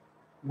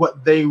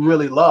what they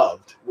really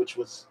loved, which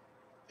was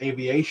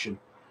aviation.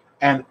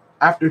 And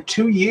after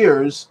 2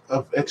 years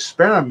of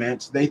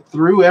experiments, they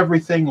threw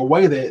everything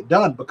away they had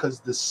done because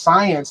the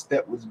science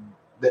that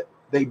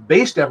they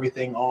based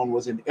everything on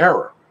was in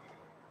error,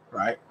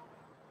 right?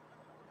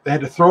 They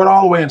had to throw it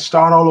all away and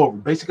start all over.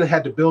 Basically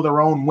had to build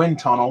their own wind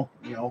tunnel,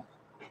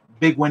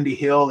 Big Windy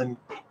Hill in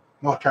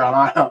North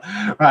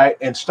Carolina, right?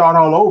 And start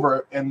all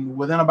over. And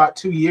within about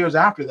 2 years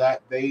after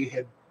that, they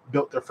had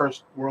built their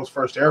world's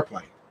first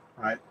airplane,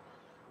 right?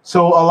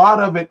 So a lot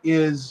of it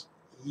is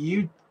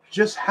you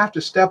just have to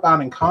step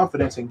out in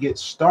confidence and get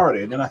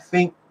started. And I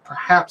think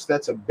perhaps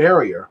that's a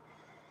barrier.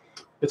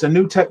 It's a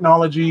new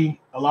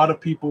technology. A lot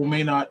of people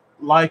may not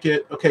like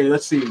it. Okay,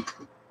 let's see.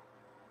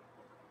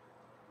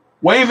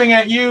 Waving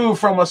at you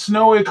from a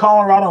snowy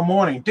Colorado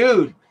morning.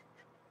 Dude,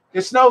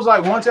 it snows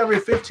like once every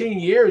 15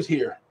 years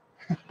here.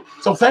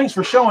 So thanks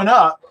for showing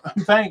up.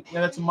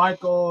 That's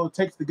Michael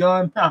takes the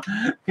gun.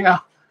 Yeah.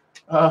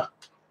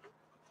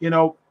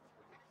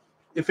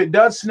 If it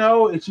does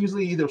snow, it's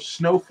usually either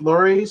snow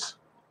flurries.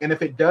 And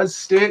if it does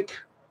stick,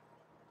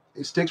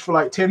 it sticks for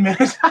like 10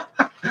 minutes.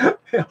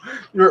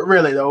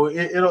 Really though,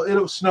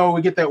 it'll snow.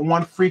 We get that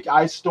one freak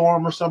ice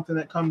storm or something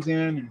that comes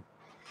in, and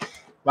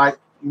like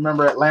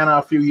remember Atlanta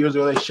a few years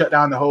ago, they shut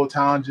down the whole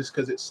town just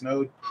because it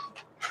snowed.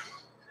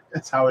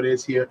 That's how it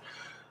is here.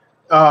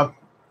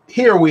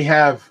 Here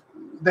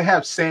they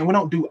have sand. We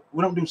don't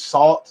do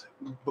salt,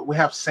 but we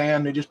have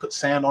sand. They just put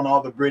sand on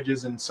all the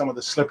bridges and some of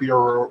the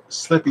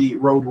slippy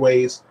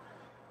roadways.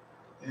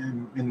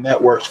 And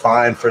that works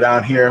fine for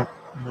down here.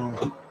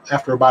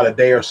 After about a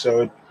day or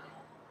so,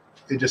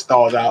 it just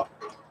thaws out.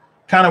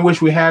 Kind of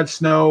wish we had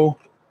snow,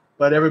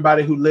 but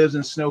everybody who lives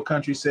in snow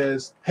country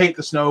says hate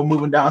the snow.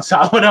 Moving down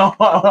south, we don't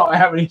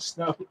have any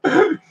snow.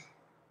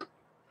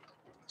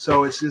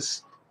 So it's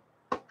just,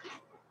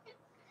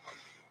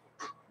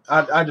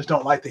 I just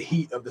don't like the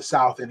heat of the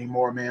South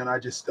anymore, man.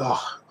 It's just the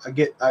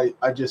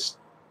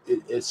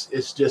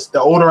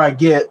older I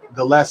get,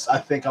 the less I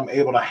think I'm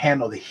able to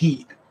handle the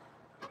heat.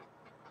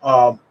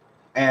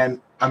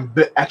 And I'm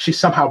actually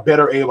somehow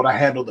better able to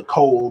handle the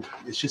cold.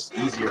 It's just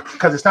easier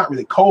because it's not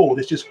really cold.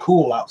 It's just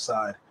cool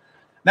outside.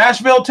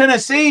 Nashville,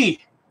 Tennessee.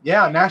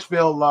 Yeah,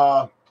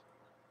 Nashville.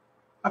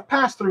 I've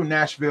passed through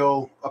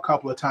Nashville a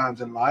couple of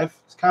times in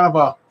life. It's kind of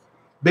a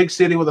big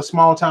city with a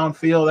small town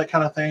feel, that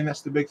kind of thing.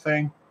 That's the big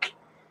thing.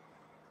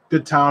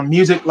 Good town.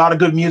 Music, a lot of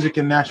good music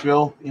in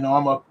Nashville.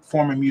 I'm a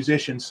former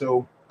musician,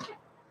 so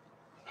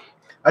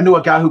I knew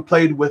a guy who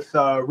played with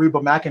Reba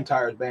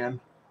McEntire's band.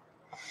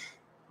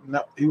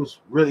 No, he was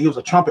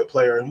a trumpet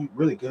player and he's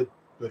really good.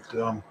 But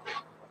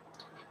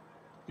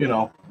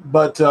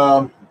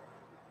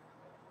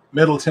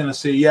Middle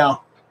Tennessee, yeah.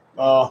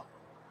 When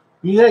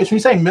you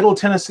say Middle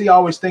Tennessee, I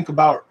always think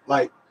about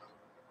like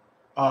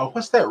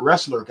what's that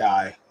wrestler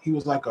guy? He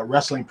was like a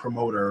wrestling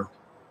promoter.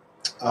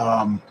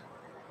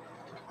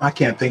 I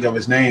can't think of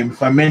his name.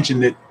 If I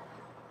mentioned it,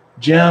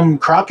 Jim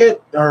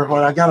Crockett, or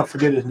what? I gotta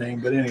forget his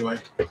name. But anyway,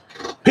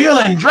 Peel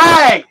and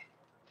Drag.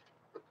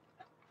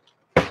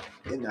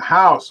 In the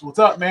house. What's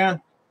up, man?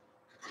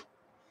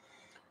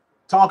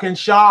 Talking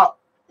shop.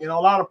 A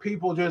lot of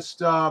people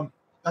just I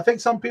think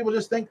some people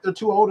just think they're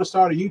too old to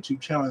start a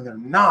YouTube channel, and they're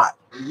not.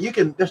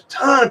 There's a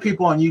ton of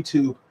people on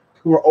YouTube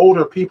who are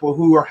older people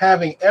who are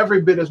having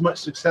every bit as much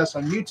success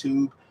on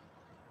YouTube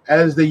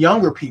as the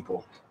younger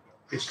people.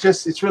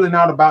 It's really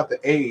not about the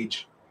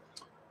age.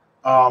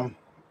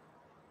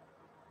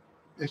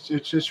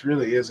 It just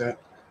really isn't.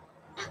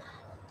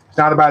 It's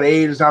not about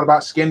age, it's not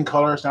about skin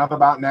color, it's not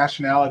about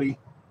nationality.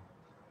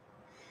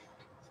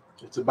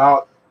 It's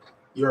about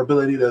your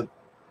ability to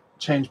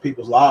change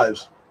people's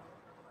lives.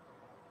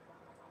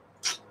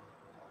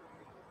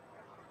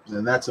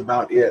 And that's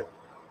about it.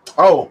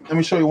 Oh, let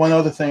me show you one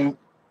other thing.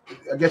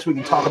 I guess we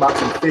can talk about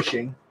some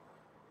fishing.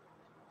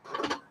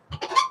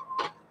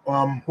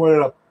 Where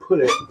did I put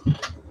it?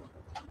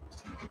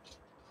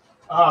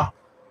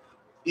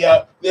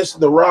 Yeah, this is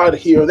the rod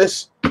here.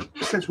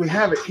 Since we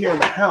have it here in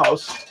the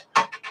house,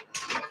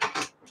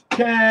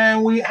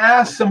 can we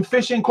ask some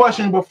fishing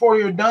questions before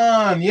you're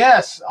done?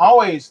 Yes,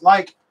 always.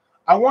 Like,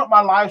 I don't want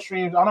my live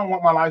streams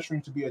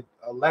to be a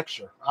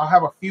lecture. I'll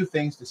have a few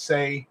things to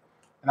say,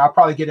 and I'll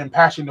probably get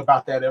impassioned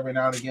about that every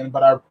now and again,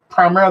 but I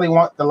primarily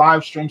want the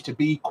live streams to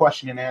be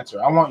question and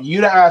answer. I want you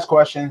to ask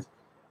questions,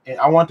 and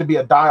I want it to be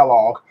a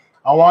dialogue.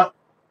 I want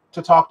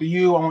to talk to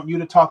you. I want you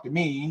to talk to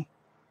me.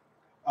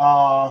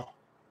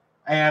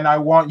 And I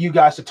want you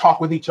guys to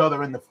talk with each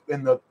other in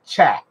the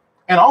chat.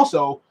 And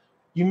also,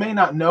 you may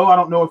not know, I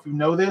don't know if you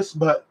know this,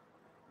 but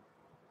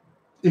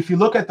if you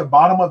look at the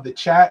bottom of the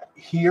chat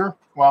here,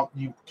 well,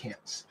 you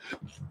can't,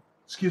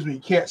 excuse me, you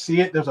can't see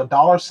it. There's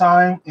a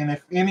 $sign. And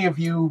if any of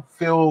you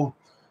feel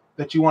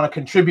that you want to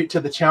contribute to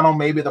the channel,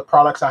 maybe the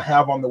products I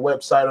have on the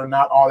website are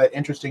not all that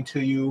interesting to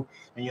you,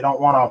 and you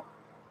don't want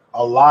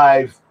a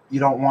live,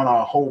 you don't want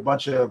a whole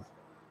bunch of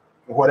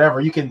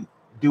whatever, you can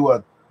do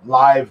a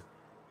live,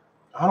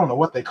 I don't know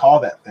what they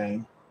call that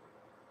thing.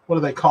 What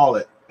do they call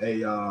it?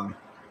 A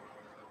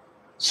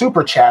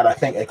super chat, I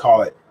think they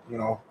call it, you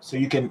know, so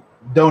you can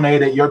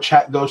donate it. Your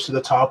chat goes to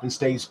the top and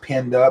stays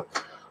pinned up.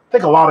 I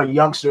think a lot of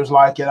youngsters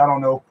like it. I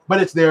don't know,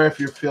 but it's there if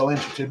you feel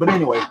interested. But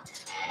anyway,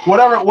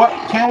 whatever. What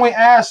can we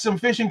ask some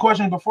fishing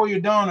questions before you're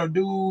done, or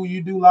do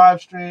you do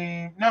live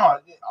stream? No,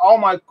 all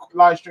my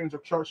live streams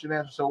are short and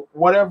answer. So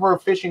whatever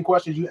fishing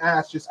questions you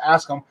ask, just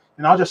ask them,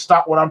 and I'll just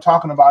stop what I'm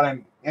talking about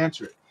and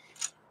answer it.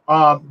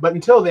 But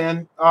until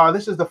then,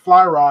 this is the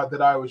fly rod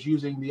that I was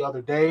using the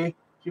other day.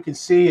 You can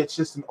see it's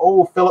just an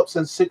old Phillips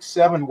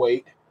 6.7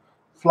 weight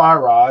fly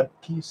rod.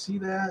 Can you see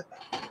that?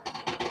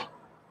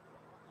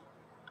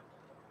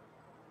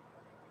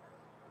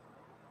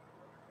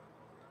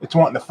 It's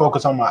wanting to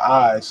focus on my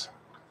eyes.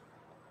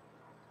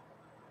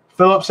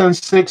 Phillips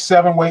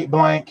 6.7 weight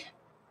blank.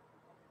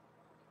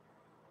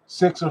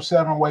 6 or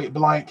 7 weight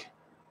blank.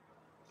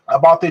 I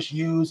bought this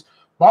used.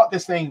 Bought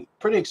this thing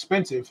pretty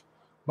expensive.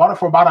 Bought it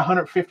for about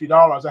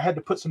 $150. I had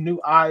to put some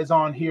new eyes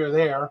on here or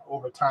there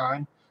over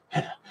time.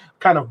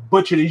 Kind of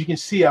butchered it. You can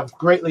see I've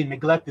greatly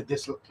neglected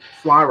this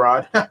fly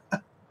rod.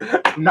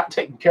 I'm not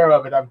taking care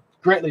of it. I've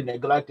greatly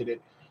neglected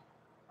it.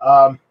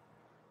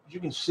 You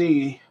can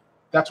see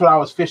that's what I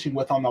was fishing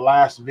with on the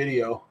last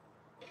video.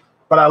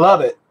 But I love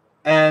it.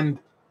 And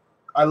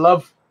I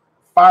love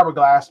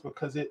fiberglass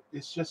because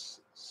it's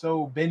just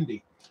so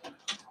bendy.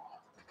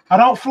 I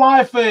don't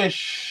fly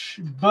fish,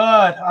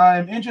 but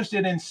I'm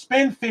interested in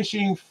spin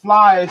fishing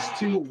flies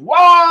too.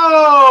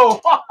 Whoa!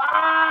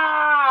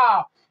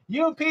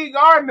 UP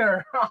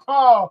Gardner.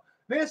 Oh,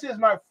 this is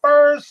my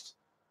first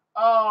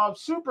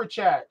super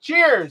chat.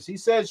 Cheers. He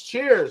says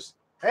cheers.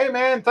 Hey,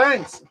 man,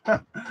 thanks.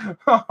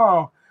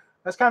 Oh,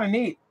 that's kind of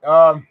neat.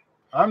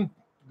 I'm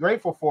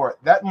grateful for it.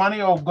 That money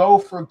will go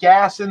for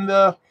gas in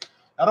the,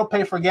 that'll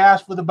pay for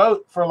gas for the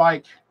boat for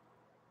like,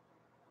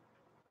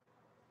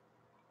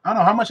 I don't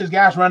know, how much is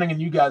gas running in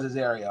you guys'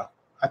 area?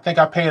 I think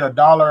I paid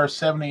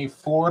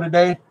 $1.74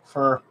 today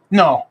for,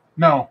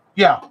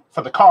 yeah,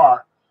 for the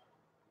car.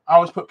 I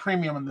always put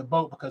premium in the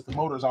boat because the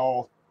motor's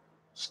all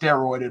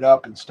steroided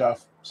up and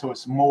stuff. So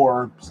it's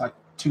more, it's like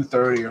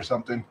 $2.30 or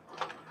something.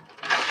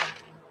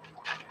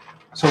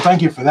 So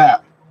thank you for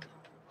that.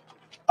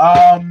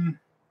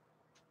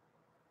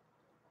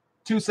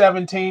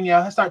 $2.17,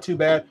 yeah, that's not too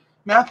bad.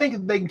 Man, I think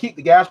if they can keep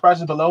the gas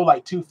prices below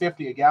like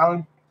 $2.50 a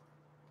gallon,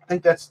 I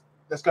think that's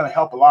going to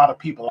help a lot of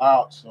people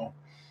out. So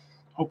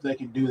hope they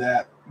can do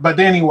that. But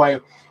anyway,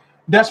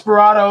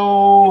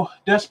 Desperate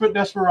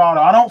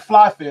Desperado. I don't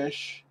fly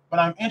fish, but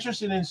I'm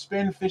interested in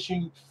spin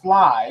fishing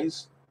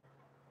flies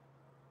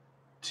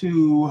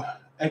to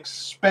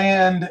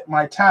expand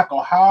my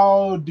tackle.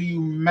 How do you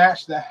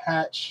match the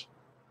hatch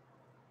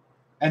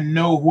and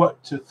know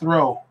what to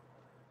throw?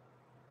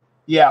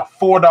 Yeah,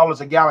 $4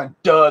 a gallon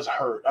does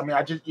hurt. I mean,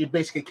 you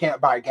basically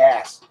can't buy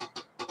gas.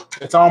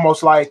 It's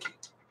almost like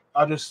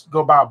I'll just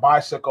go buy a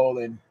bicycle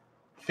and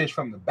fish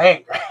from the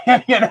bank.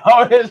 You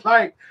know, it's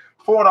like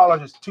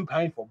 $4 is too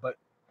painful. But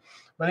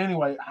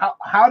anyway,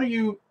 how do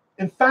you,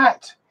 in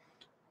fact,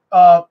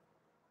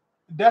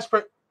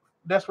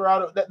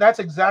 Desperado, that's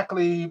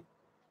exactly,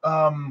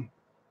 I've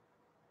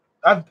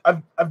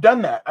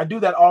done that. I do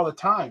that all the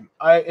time.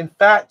 In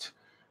fact,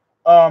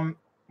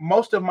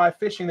 most of my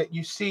fishing that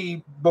you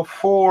see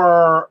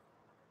before,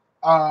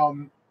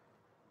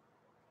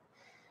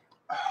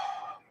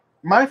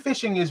 my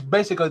fishing is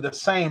basically the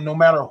same no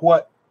matter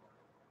what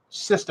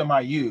system I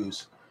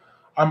use.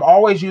 I'm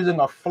always using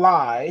a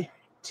fly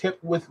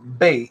tipped with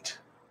bait,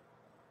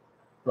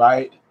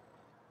 right?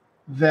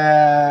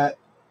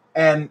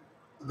 And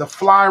the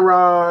fly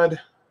rod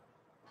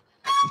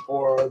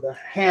or the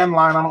hand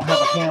line, I don't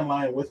have a hand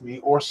line with me,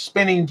 or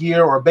spinning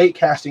gear or bait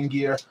casting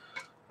gear,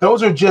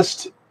 those are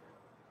just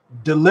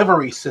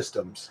delivery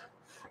systems.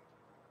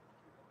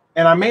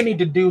 And I may need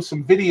to do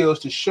some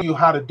videos to show you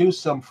how to do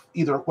some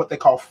either what they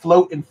call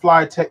float and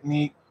fly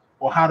technique,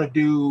 or how to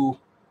do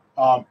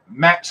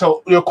match.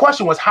 So your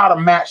question was how to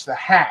match the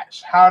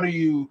hatch. How do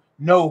you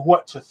know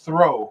what to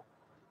throw?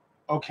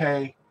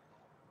 Okay.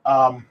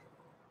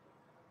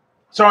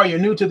 Sorry, you're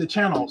new to the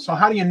channel. So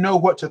how do you know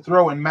what to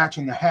throw in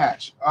matching the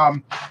hatch?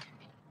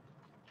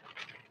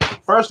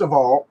 First of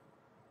all,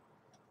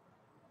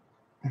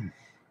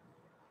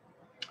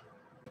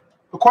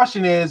 the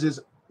question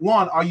is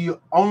one, are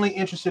you only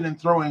interested in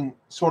throwing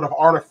sort of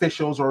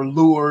artificials or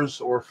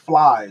lures or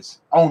flies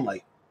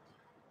only?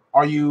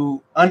 Are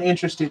you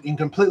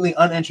completely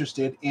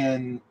uninterested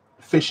in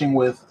fishing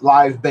with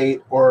live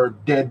bait or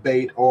dead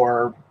bait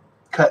or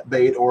cut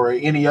bait or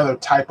any other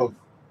type of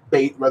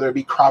bait, whether it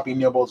be crappie,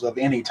 nibbles of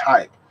any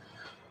type.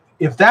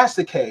 If that's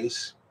the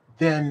case,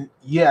 then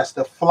yes,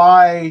 the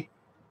fly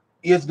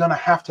is going to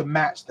have to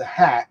match the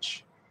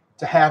hatch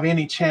to have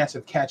any chance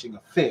of catching a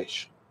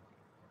fish.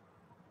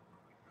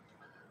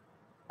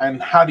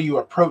 And how do you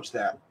approach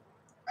that?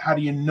 How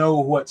do you know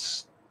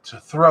what's to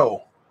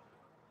throw?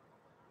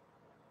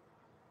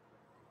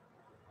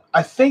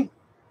 I think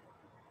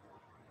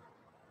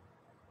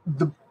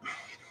the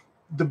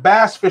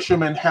bass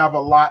fishermen have a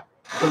lot,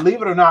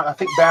 believe it or not, I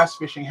think bass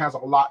fishing has a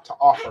lot to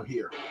offer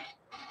here.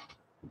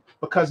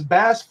 Because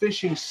bass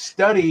fishing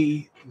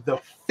study the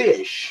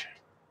fish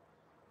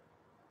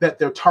that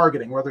they're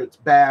targeting, whether it's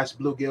bass,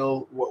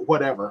 bluegill,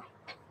 whatever.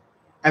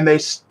 And they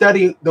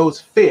study those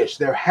fish,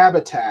 their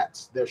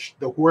habitats,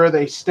 where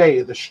they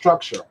stay, the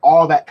structure,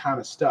 all that kind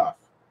of stuff.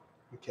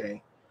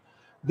 Okay.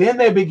 Then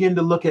they begin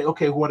to look at,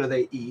 okay, what do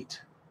they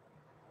eat?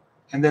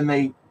 And then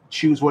they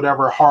choose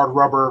whatever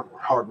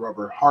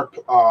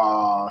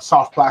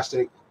soft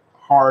plastic,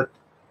 hard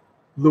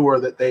lure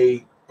that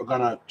they are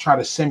going to try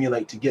to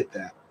simulate to get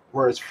that.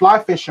 Whereas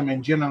fly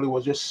fishermen generally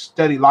will just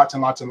study lots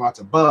and lots and lots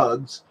of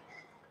bugs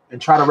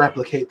and try to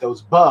replicate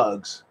those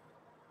bugs.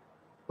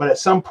 But at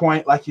some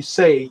point, like you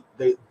say,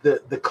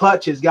 the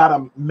clutch has got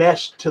to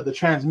mesh to the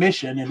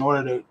transmission in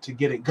order to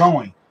get it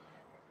going.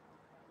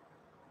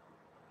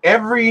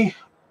 Every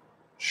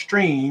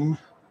stream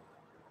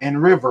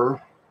and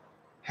river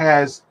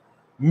has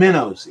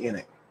minnows in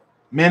it.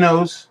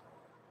 Minnows,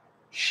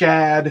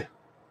 shad,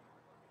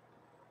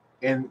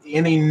 and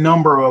any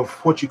number of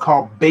what you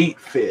call bait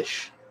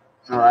fish.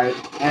 All right.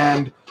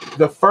 And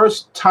the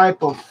first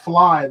type of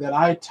fly that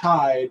I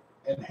tied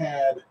and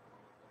had,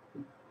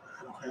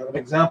 I don't have an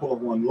example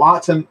of one,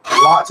 lots and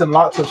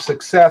lots of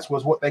success,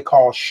 was what they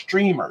call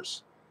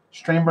streamers.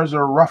 Streamers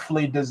are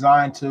roughly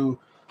designed to,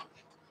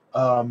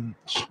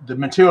 the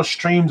material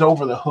streams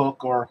over the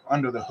hook or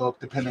under the hook,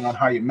 depending on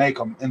how you make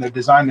them, and they're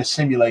designed to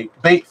simulate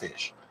bait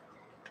fish.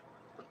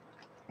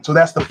 So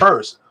that's the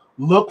first.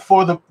 Look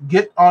for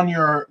get on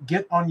your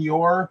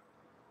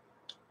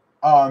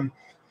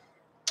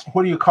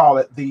what do you call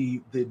it?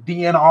 The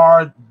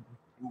DNR,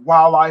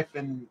 Wildlife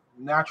and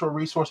Natural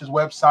Resources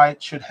website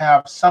should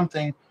have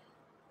something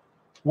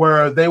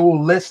where they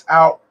will list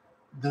out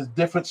the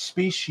different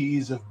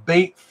species of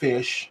bait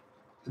fish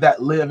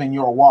that live in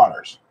your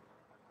waters.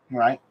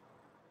 Right?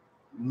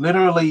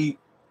 Literally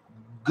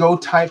go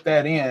type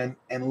that in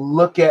and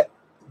look at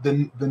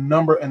the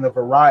number and the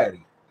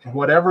variety. And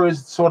whatever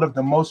is sort of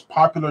the most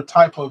popular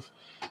type of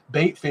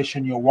bait fish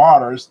in your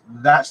waters,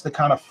 that's the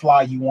kind of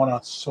fly you want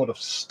to sort of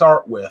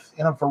start with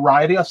in a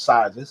variety of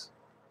sizes,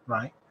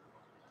 right?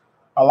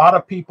 A lot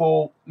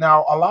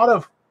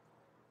of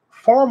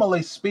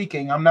formally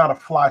speaking, I'm not a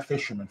fly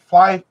fisherman.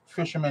 Fly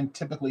fishermen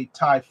typically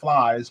tie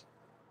flies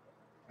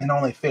and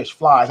only fish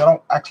flies. I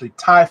don't actually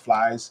tie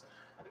flies.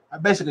 I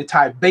basically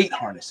tie bait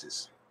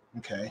harnesses,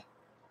 okay?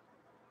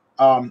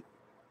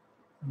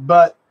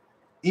 But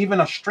even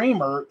a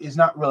streamer is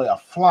not really a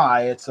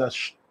fly, it's a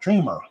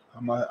streamer.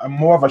 I'm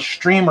more of a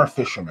streamer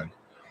fisherman.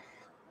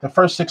 The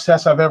first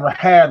success I've ever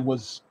had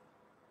was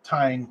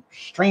tying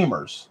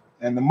streamers,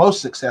 and the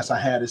most success I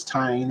had is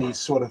tying these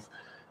sort of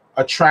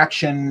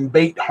attraction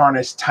bait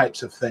harness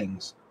types of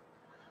things.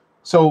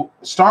 So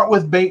start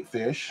with bait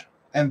fish,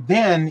 and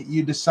then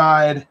you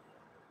decide,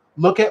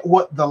 look at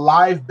what the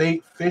live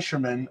bait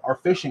fishermen are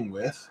fishing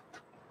with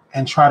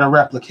and try to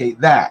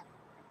replicate that.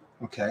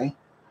 Okay.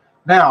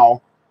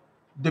 Now,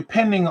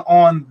 depending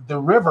on the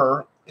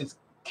river, it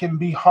can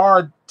be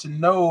hard to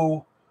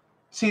know.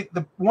 See,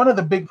 one of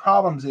the big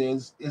problems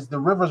is the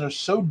rivers are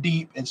so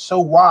deep and so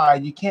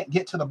wide, you can't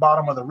get to the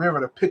bottom of the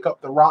river to pick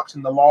up the rocks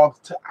and the logs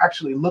to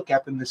actually look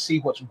at them to see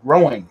what's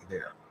growing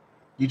there.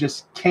 You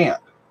just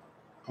can't.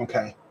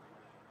 Okay.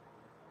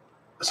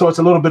 So it's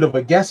a little bit of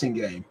a guessing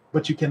game,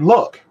 but you can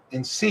look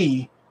and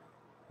see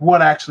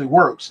what actually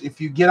works. If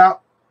you get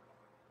out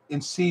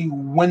and see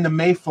when the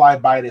mayfly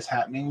bite is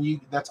happening,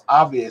 that's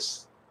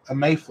obvious, a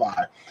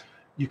mayfly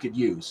you could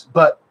use.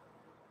 But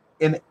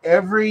in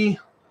every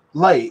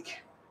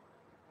lake,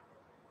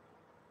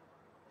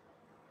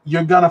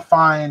 you're going to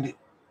find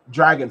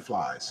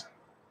dragonflies.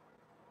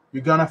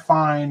 You're going to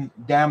find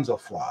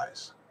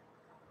damselflies.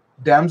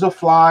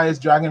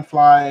 Damselflies,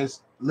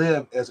 dragonflies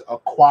live as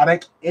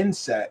aquatic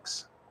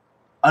insects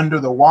under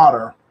the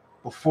water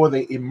before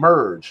they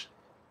emerge.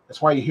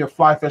 That's why you hear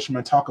fly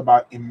fishermen talk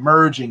about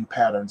emerging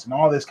patterns and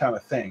all this kind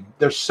of thing.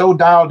 They're so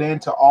dialed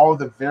into all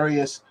the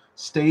various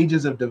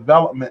stages of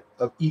development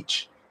of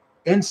each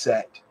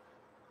insect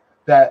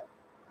that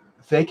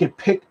they could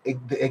pick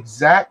the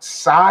exact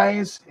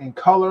size and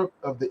color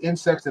of the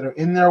insects that are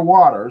in their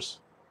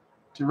waters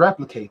to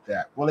replicate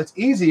that. Well, it's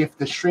easy if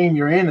the stream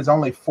you're in is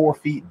only 4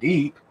 feet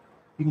deep.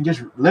 You can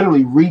just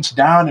literally reach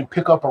down and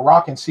pick up a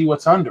rock and see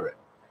what's under it.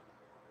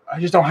 I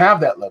just don't have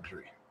that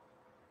luxury.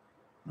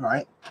 All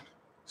right.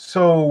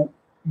 So,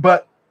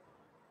 but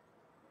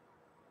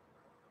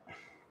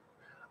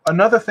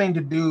another thing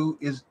to do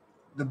is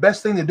the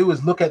best thing to do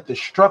is look at the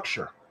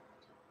structure.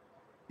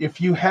 If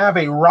you have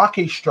a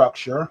rocky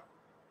structure,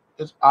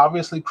 it's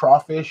obviously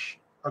crawfish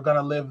are going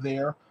to live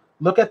there.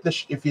 Look at the,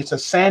 if it's a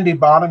sandy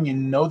bottom, you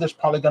know there's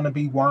probably going to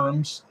be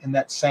worms in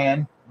that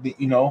sand.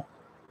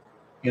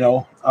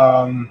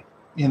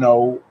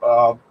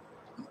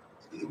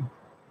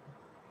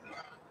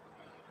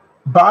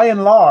 By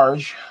and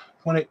large,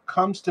 when it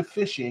comes to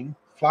fishing,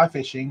 fly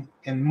fishing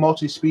in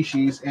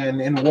multi-species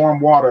and in warm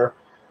water,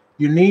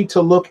 you need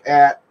to look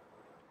at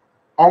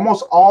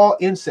almost all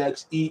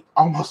insects eat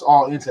almost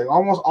all insects.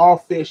 Almost all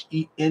fish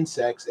eat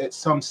insects at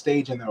some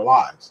stage in their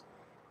lives,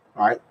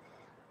 right?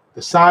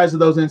 The size of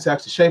those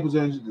insects, the shape of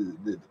them,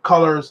 the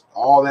colors,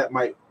 all that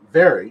might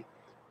vary.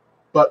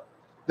 But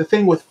the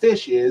thing with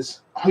fish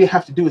is all you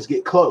have to do is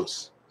get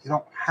close. You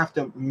don't have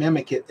to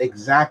mimic it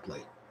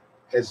exactly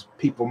as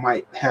people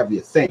might have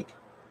you think.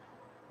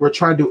 We're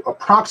trying to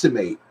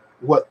approximate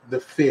what the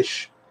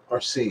fish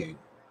are seeing,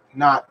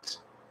 not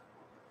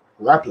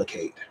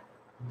replicate.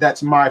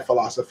 That's my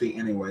philosophy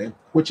anyway,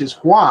 which is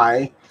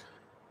why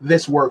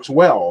this works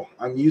well.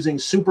 I'm using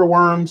super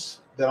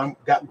worms that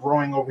I've got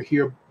growing over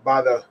here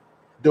by the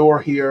door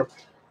here,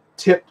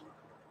 tipped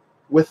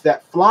with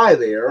that fly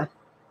there,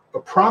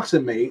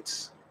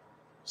 approximates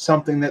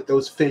something that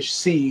those fish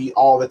see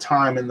all the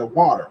time in the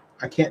water.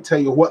 I can't tell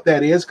you what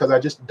that is because I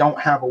just don't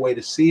have a way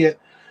to see it.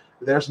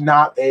 There's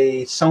not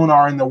a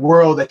sonar in the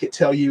world that could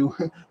tell you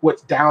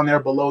what's down there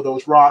below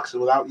those rocks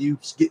without you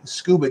getting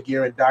scuba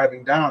gear and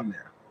diving down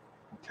there.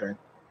 Okay.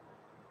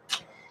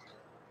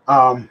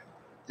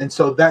 And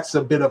so that's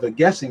a bit of a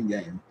guessing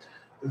game.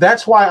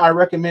 That's why I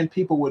recommend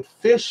people would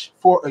fish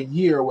for a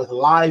year with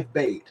live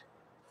bait.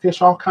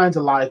 Fish all kinds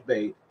of live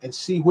bait and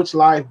see which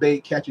live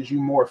bait catches you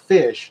more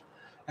fish,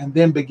 and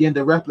then begin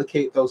to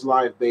replicate those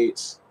live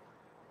baits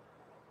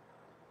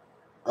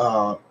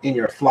in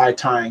your fly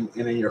tying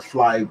and in your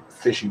fly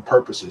fishing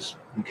purposes.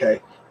 Okay,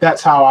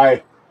 that's how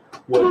I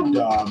would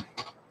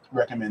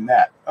recommend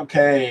that.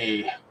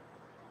 Okay,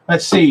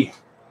 let's see.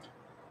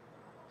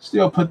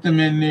 Still put them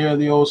in near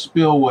the old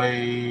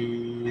spillway.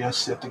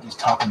 Yes, I think he's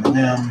talking to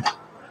them.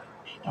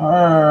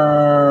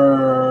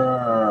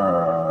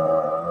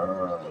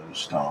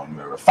 Stone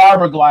River.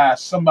 Fiberglass.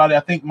 Somebody, I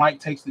think Mike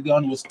Takes the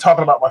Gun, was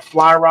talking about my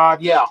fly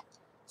rod. Yeah.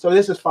 So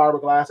this is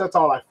fiberglass. That's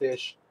all I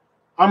fish.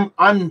 I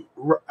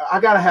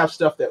gotta have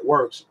stuff that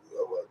works.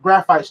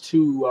 Graphite's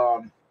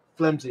too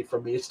flimsy for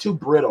me. It's too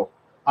brittle.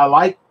 I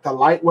like the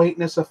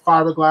lightweightness of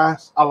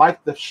fiberglass. I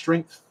like the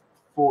strength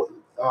for.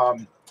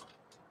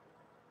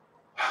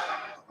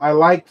 I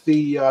like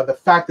the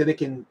fact that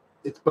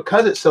it's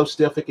because it's so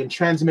stiff, it can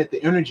transmit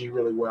the energy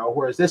really well.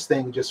 Whereas this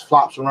thing just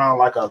flops around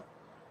like a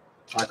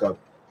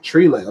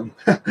tree limb,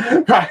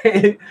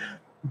 right?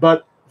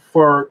 But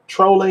for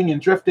trolling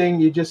and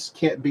drifting, you just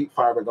can't beat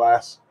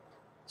fiberglass.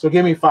 So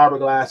give me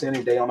fiberglass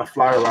any day on a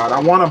fly rod. I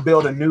want to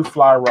build a new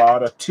fly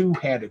rod, a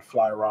two-handed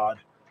fly rod.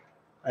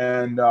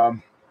 And I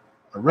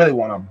really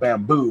want a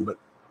bamboo, but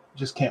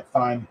just can't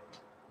find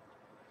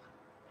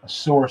a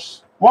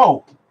source.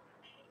 Whoa,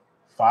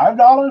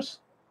 $5?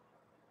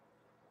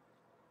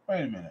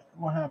 Wait a minute,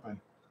 what happened?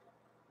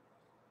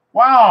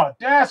 Wow,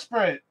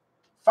 desperate.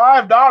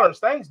 $5.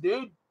 Thanks,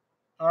 dude.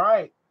 All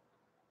right.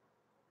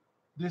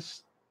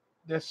 This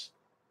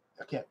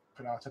I can't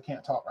pronounce. I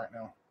can't talk right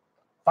now.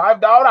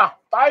 $5.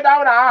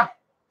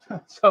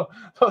 So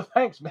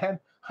thanks, man.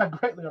 I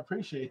greatly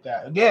appreciate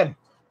that. Again,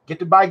 get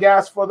to buy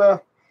gas for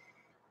the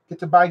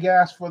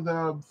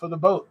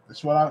boat.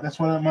 That's where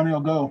that money will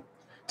go.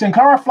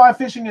 Tenkara fly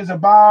fishing is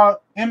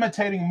about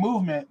imitating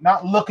movement,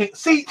 not looking.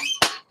 See,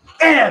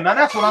 and now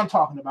that's what I'm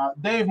talking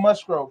about. Dave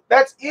Musgrove.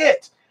 That's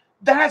it.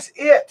 That's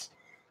it.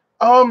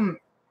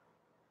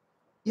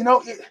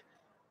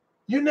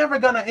 You're never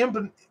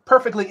gonna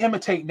perfectly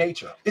imitate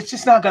nature. It's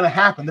just not gonna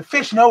happen. The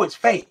fish know it's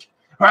fake,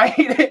 right?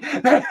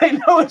 They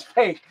know it's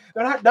fake.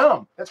 They're not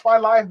dumb. That's why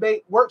live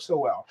bait works so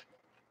well.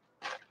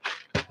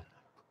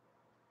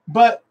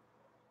 But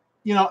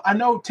I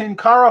know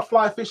Tenkara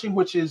fly fishing,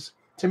 which is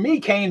to me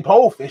cane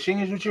pole fishing,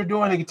 is what you're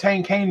doing to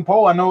attain cane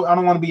pole. I know I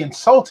don't want to be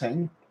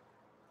insulting,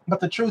 but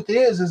the truth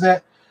is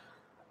that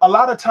a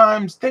lot of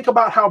times, think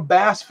about how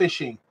bass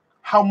fishing,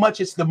 how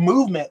much it's the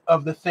movement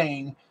of the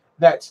thing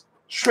that's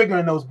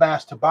triggering those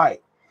bass to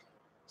bite.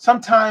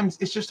 Sometimes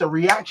it's just a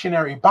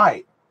reactionary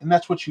bite, and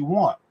that's what you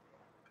want.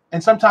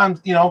 And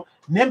sometimes,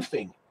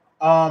 nymphing.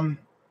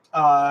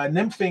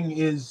 Nymphing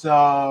is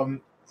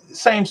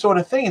same sort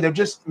of thing. They're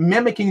just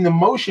mimicking the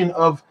motion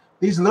of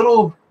these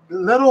little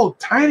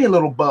tiny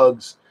little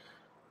bugs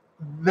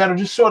that are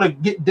just sort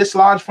of get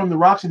dislodged from the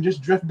rocks and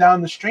just drift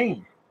down the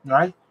stream,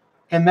 right?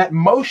 And that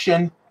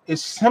motion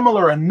is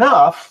similar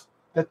enough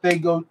that they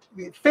go.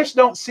 Fish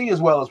don't see as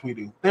well as we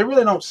do. They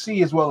really don't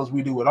see as well as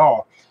we do at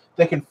all.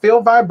 They can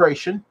feel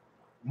vibration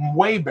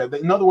way better.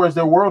 In other words,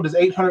 their world is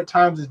 800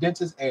 times as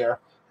dense as air,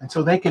 and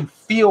so they can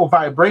feel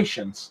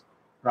vibrations,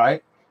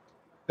 right?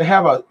 They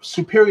have a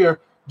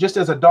superior, just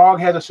as a dog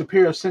has a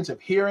superior sense of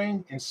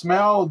hearing and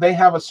smell, they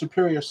have a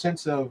superior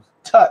sense of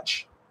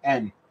touch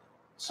and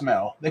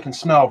smell. They can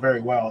smell very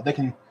well. They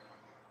can,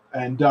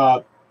 and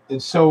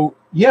And so,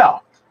 yeah.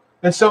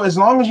 And so as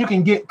long as you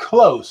can get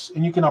close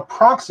and you can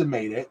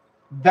approximate it,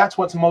 that's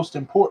what's most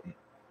important.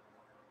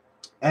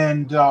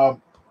 And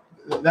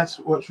that's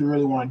what you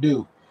really want to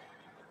do.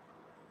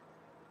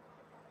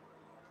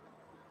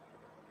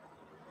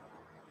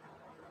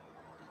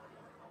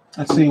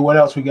 Let's see what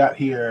else we got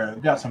here.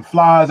 We got some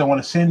flies. I want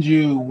to send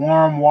you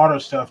warm water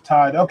stuff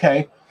tied.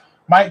 Okay.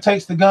 Mike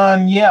takes the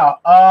gun. Yeah.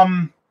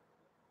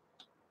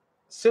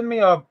 Send me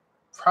a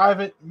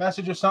private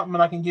message or something,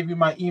 and I can give you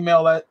my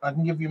email. I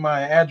can give you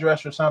my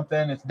address or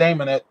something. It's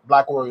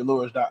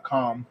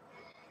damon@blackwarriorlures.com.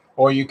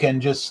 Or you can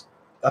just,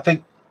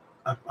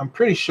 I'm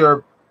pretty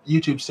sure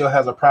YouTube still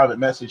has a private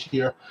message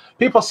here.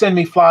 People send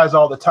me flies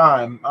all the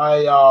time.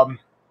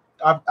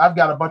 I've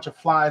got a bunch of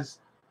flies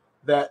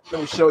that,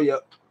 let me show you,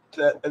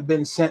 that have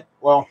been sent.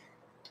 Well,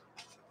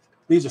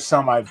 these are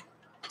some I've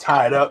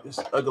tied up. It's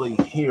ugly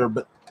here,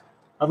 but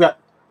I've got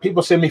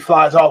people send me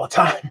flies all the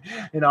time.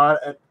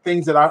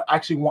 Things that I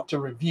actually want to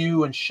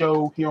review and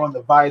show here on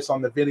the Vice,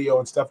 on the video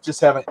and stuff.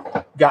 Just haven't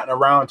gotten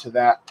around to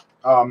that.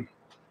 And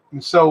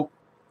so,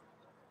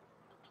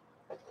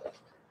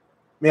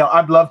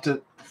 I'd love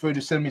for you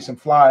to send me some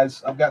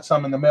flies. I've got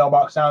some in the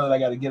mailbox now that I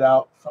got to get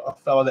out. A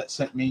fellow that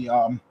sent me,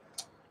 I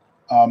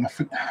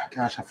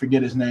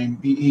forget his name.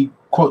 He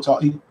talks all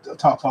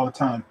the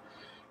time.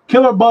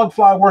 Killer bug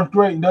fly works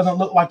great and doesn't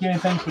look like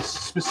anything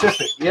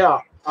specific. Yeah.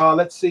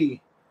 Let's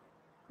see.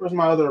 Where's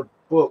my other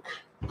book?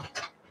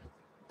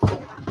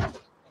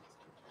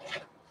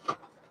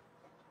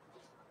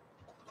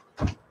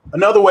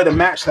 Another way to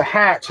match the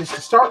hatch is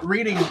to start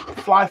reading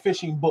fly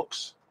fishing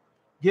books.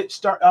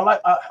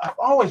 I've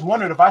always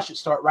wondered if I should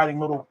start writing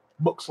little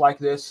books like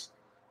this.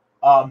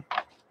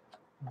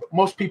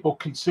 Most people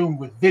consume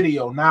with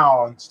video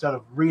now instead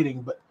of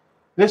reading, but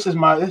this is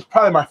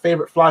probably my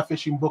favorite fly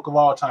fishing book of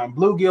all time.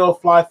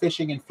 Bluegill, Fly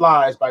Fishing and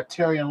Flies by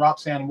Terry and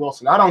Roxanne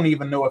Wilson. I don't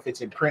even know if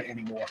it's in print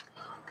anymore.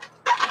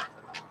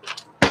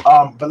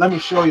 But let me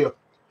show you.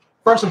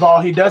 First of all,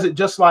 he does it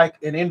just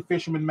like an In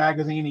Fisherman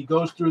magazine. He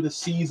goes through the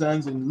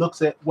seasons and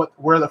looks at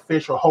where the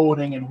fish are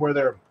holding and where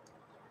they're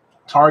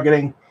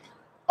targeting.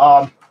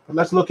 But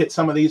let's look at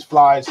some of these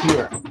flies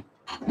here.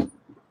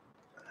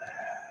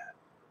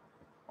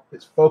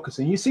 It's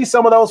focusing. You see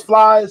some of those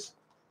flies?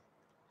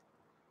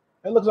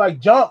 It looks like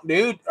junk,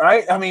 dude,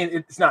 right? I mean,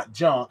 it's not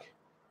junk.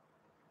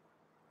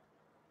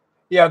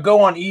 Yeah,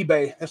 go on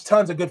eBay. There's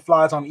tons of good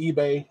flies on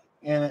eBay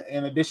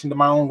in addition to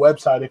my own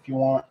website if you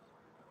want.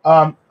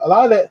 A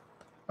lot of that,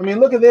 I mean,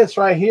 look at this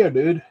right here,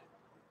 dude.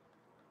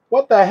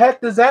 What the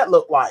heck does that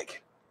look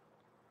like?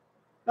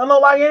 Doesn't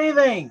look like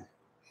anything.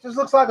 It just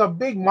looks like a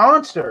big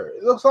monster.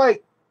 It looks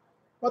like,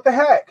 what the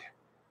heck?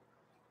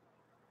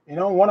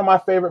 One of my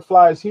favorite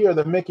flies here,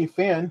 the Mickey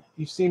Fin.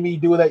 You see me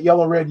do that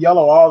yellow, red,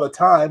 yellow all the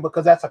time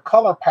because that's a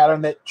color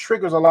pattern that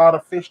triggers a lot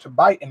of fish to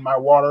bite in my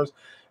waters,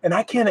 and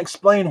I can't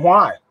explain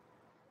why.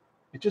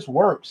 It just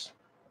works.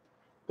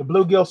 The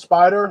bluegill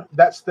spider,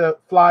 that's the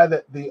fly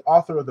that the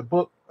author of the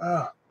book,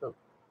 the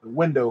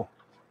window,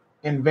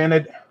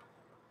 invented.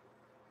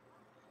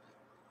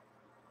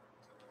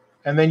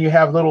 And then you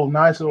have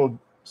nice little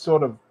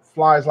sort of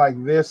flies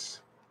like this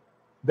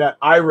that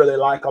I really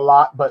like a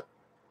lot, but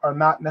are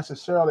not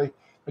necessarily,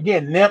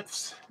 again,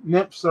 nymphs.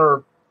 Nymphs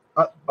are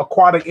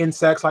aquatic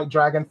insects like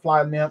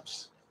dragonfly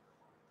nymphs.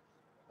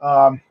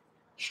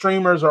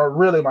 Streamers are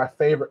really my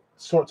favorite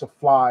sorts of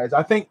flies.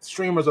 I think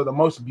streamers are the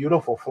most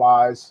beautiful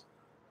flies.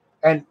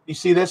 And you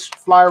see this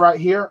fly right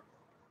here?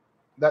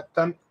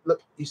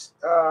 Look, you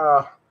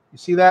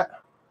see that?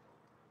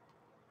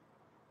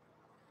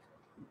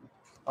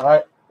 All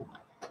right.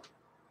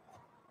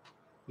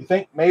 You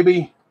think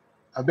maybe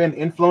I've been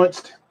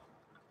influenced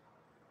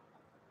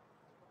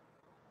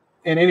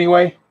in any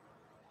way?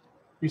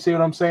 You see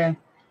what I'm saying?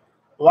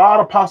 A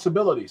lot of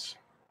possibilities.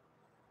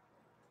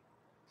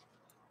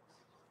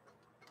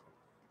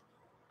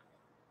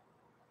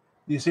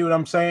 You see what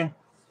I'm saying?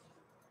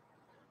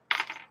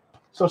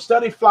 So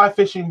study fly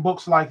fishing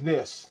books like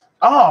this.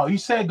 Oh, you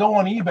said go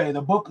on eBay,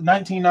 the book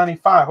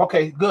 1995.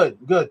 Okay, good.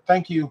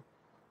 Thank you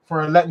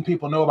for letting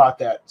people know about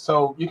that.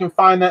 So you can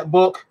find that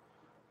book.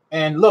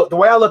 And look, the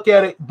way I look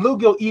at it,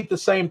 bluegill eat the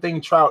same thing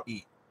trout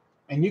eat.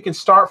 And you can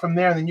start from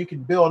there and then you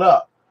can build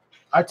up.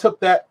 I took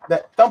that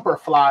thumper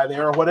fly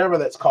there, or whatever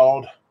that's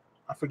called.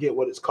 I forget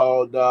what it's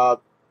called.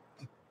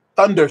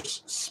 Thunder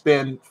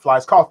spin fly.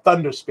 It's called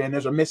thunder spin.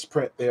 There's a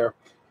misprint there.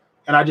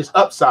 And I just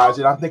upsized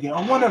it. I'm thinking,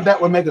 I wonder if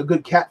that would make a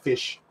good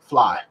catfish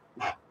fly.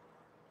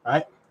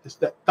 Right? It's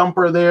that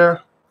thumper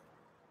there.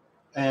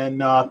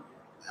 And I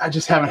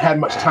just haven't had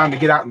much time to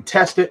get out and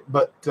test it.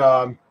 But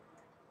I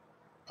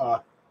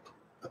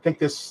think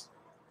this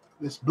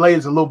blade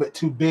is a little bit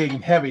too big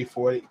and heavy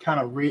for it. It kind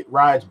of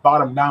rides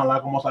bottom down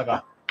like almost like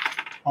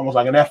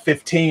an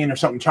F-15 or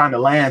something trying to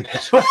land.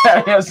 It's like,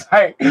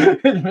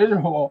 it's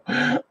miserable.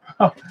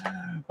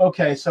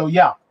 Okay, so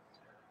yeah.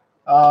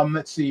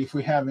 Let's see if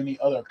we have any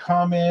other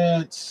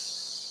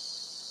comments.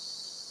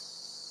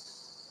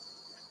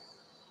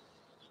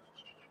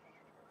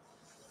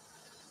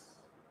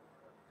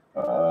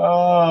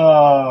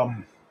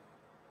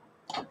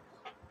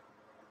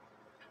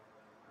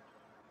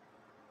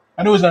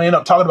 I knew I was going to end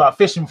up talking about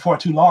fishing before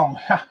too long.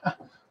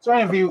 So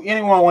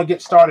anyone want to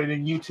get started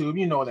in YouTube,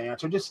 you know the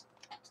answer. Just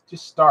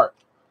start.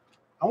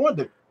 I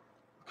wanted to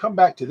come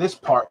back to this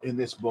part in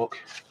this book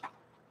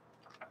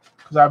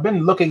because I've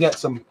been looking at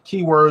some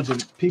keywords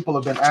and people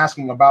have been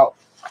asking about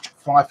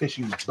fly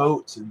fishing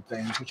boats and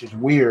things, which is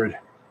weird.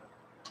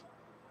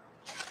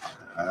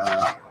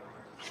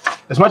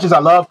 As much as I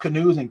love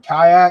canoes and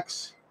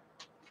kayaks.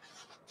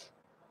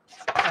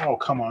 Oh,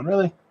 come on,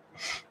 really?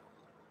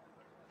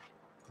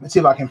 Let's see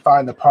if I can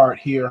find the part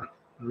here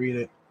and read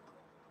it.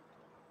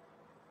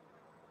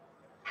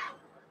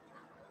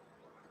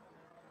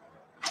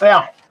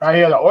 Yeah, right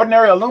here. The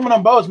ordinary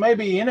aluminum boats may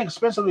be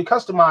inexpensively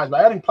customized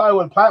by adding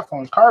plywood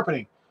platforms,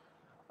 carpeting,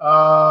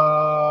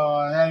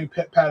 adding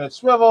padded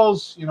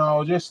swivels. You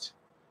know, just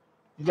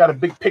you got a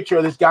big picture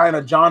of this guy in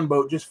a John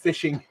boat just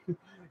fishing. You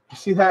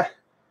see that?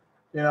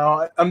 You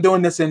know, I'm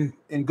doing this in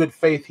good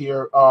faith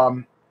here.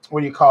 What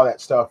do you call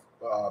that stuff?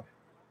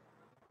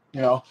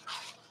 You know,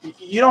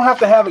 you don't have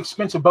to have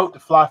expensive boat to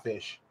fly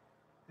fish.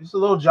 Just a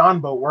little John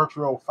boat works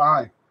real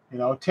fine. You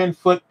know,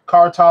 10-foot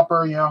car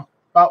topper. You know,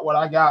 about what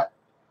I got.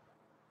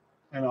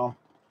 You know,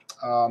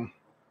 I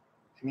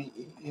mean,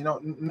 you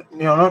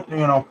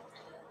know,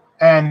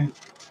 and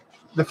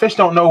the fish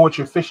don't know what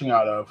you're fishing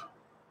out of.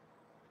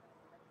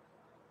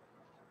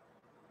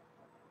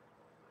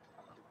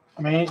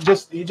 I mean,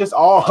 you just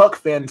all hook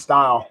fin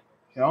style,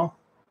 you know.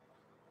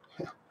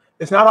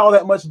 It's not all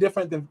that much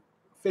different than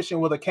fishing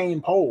with a cane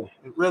pole.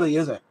 It really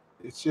isn't.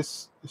 It's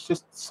just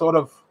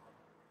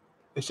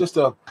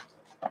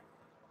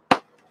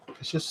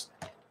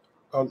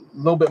a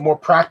little bit more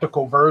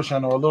practical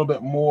version, or a little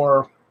bit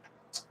more,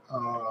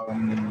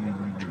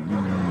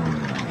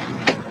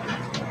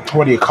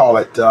 what do you call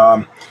it?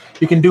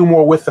 You can do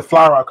more with the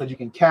fly rod because you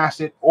can cast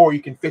it, or you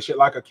can fish it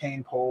like a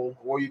cane pole,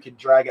 or you can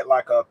drag it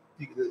like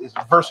it's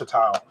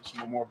versatile. It's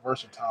more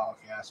versatile,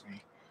 if you ask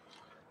me.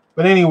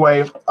 But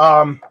anyway,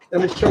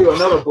 let me show you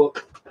another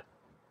book.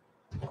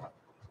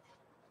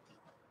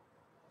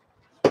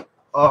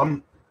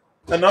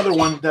 Another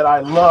one that I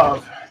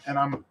love, and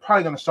I'm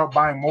probably going to start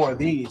buying more of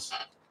these.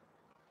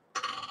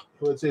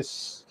 What's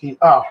this?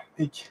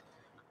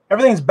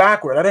 Everything's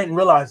backward. I didn't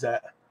realize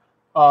that.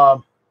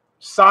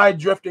 Side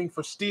Drifting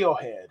for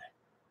Steelhead.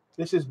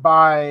 This is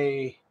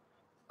by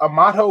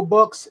Amato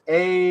Books,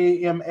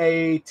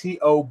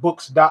 AMATO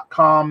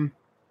Books.com.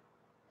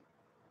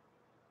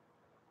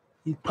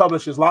 He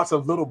publishes lots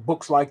of little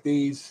books like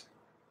these.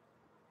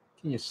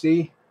 Can you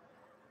see?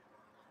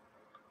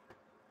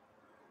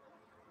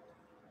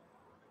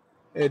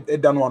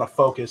 It doesn't want to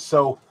focus.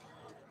 So,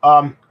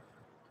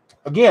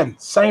 again,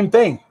 same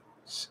thing.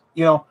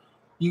 You know,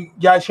 you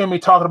guys hear me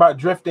talking about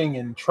drifting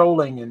and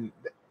trolling, and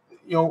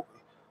you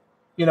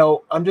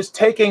know, I'm just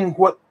taking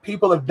what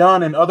people have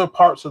done in other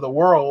parts of the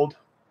world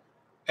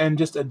and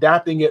just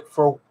adapting it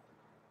for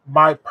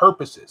my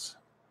purposes.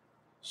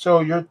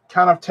 So you're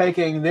kind of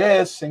taking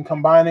this and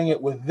combining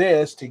it with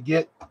this to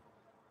get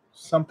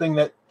something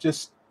that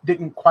just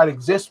didn't quite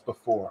exist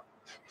before.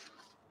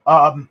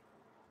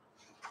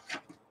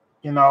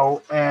 You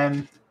know,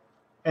 and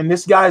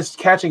this guy's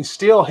catching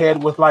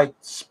steelhead with like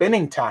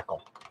spinning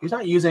tackle. He's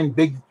not using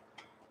big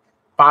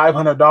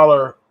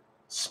 $500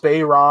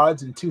 spay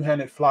rods and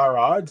two-handed fly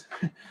rods.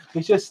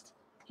 He's just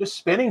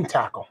spinning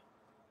tackle,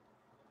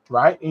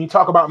 right? And you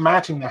talk about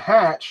matching the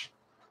hatch.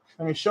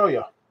 Let me show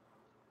you.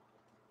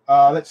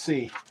 Let's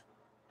see.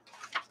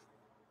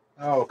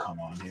 Oh, come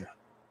on here.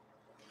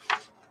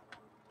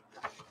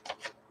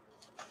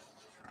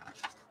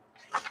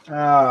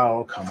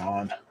 Oh, come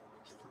on.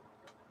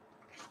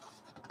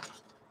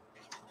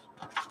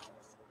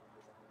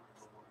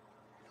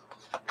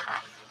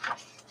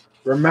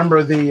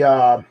 Remember the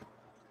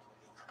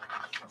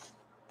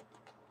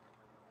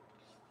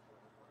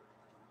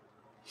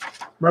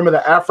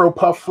Afro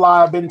puff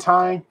fly I've been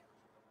tying?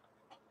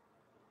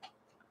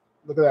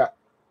 Look at that.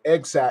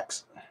 Egg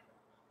sacs.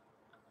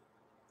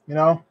 You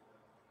know?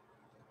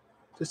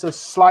 Just a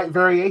slight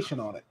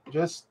variation on it.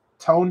 Just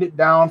toned it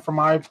down for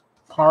my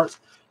parts.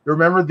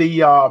 Remember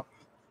the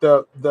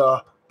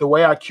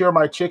way I cure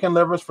my chicken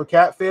livers for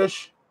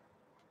catfish?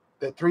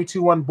 That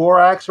 3-2-1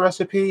 borax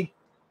recipe?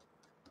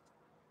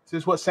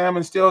 This is what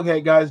salmon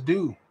steelhead guys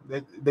do.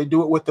 They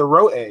do it with the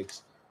roe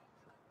eggs.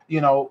 You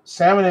know,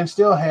 salmon and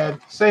steelhead.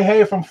 Say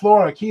hey from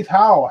Florida, Keith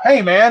Howell.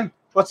 Hey man,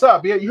 what's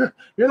up? You're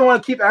the one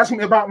who keep asking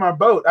me about my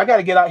boat. I got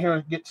to get out here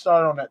and get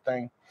started on that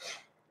thing.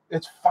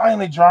 It's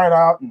finally dried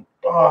out, and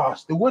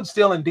the wood's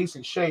still in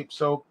decent shape,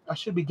 so I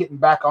should be getting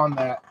back on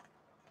that.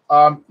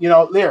 You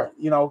know, Lear.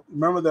 You know,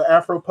 remember the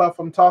Afro puff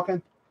I'm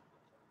talking?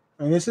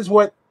 And this is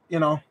what you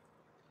know,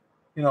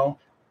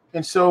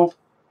 and so.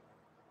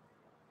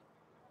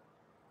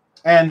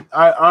 And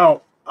I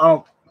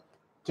don't.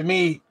 To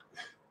me,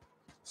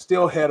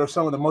 steelhead are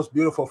some of the most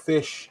beautiful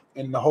fish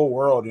in the whole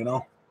world, you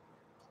know.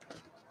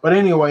 But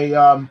anyway,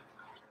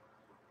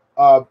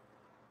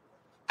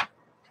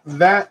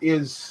 that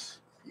is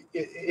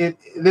it.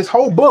 This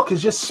whole book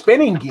is just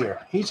spinning gear.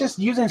 He's just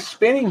using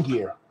spinning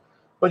gear,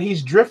 but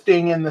he's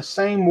drifting in the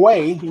same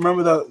way. You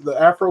remember the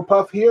Afro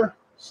puff here?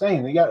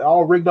 Same. They got it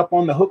all rigged up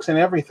on the hooks and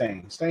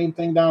everything. Same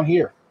thing down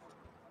here.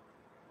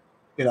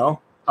 You know,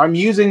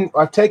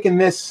 I've taken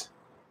this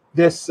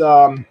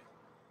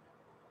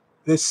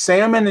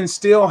salmon and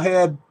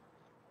steelhead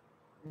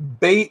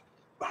bait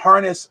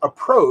harness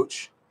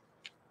approach,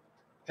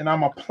 and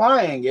I'm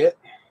applying it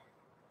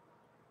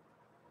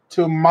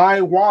to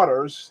my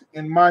waters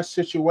in my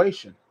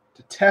situation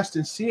to test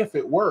and see if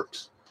it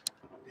works.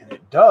 And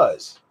it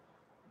does.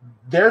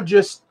 They're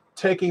just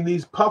taking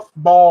these puff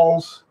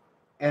balls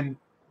and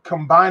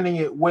combining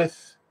it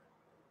with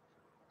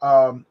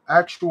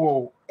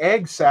actual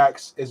egg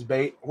sacs as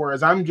bait,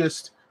 whereas I'm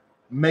just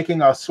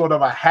making a sort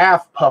of a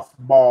half puff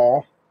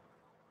ball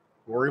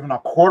or even a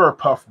quarter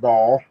puff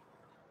ball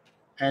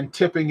and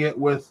tipping it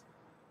with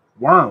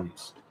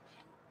worms.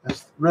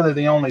 That's really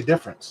the only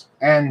difference.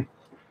 And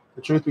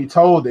the truth be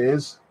told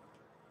is,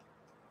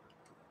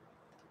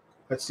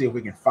 let's see if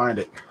we can find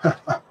it.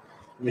 Let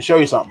me show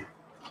you something.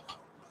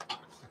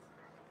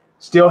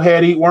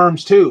 Steelhead eat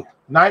worms too.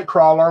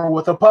 Nightcrawler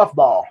with a puff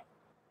ball.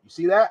 You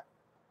see that?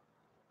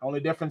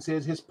 Only difference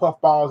is his puff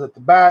ball is at the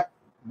back.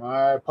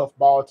 My puff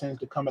ball tends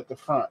to come at the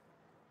front.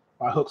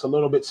 My hook's a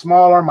little bit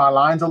smaller. My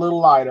line's a little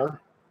lighter.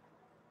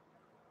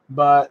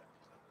 But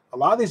a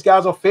lot of these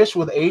guys will fish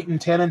with 8 and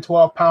 10 and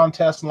 12 pound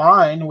test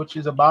line, which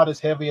is about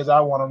as heavy as I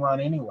want to run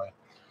anyway.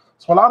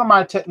 So a lot of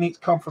my techniques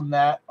come from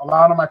that. A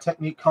lot of my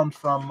technique comes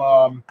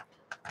from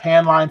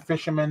handline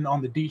fishermen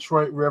on the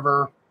Detroit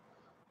River.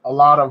 A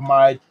lot of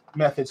my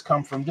methods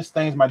come from just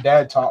things my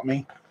dad taught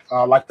me,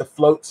 like the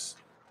floats,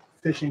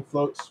 fishing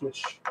floats,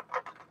 which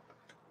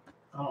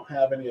I don't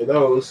have any of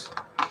those.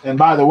 And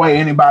by the way,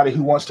 anybody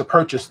who wants to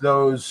purchase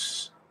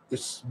those,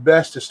 it's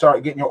best to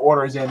start getting your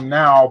orders in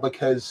now,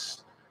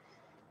 because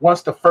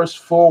once the first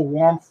full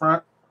warm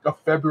front of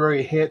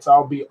February hits,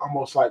 I'll be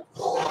almost like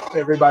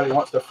everybody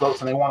wants their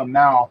floats and they want them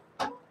now.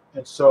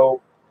 And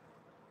so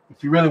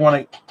if you really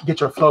want to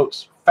get your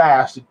floats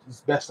fast,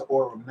 it's best to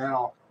order them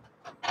now.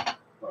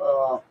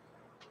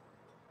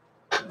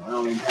 I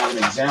don't even have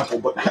an example,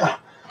 but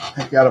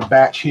I've got a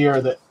batch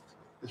here that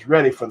is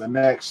ready for the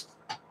next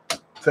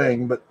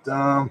thing, but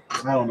I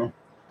don't know.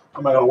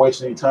 I'm not going to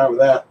waste any time with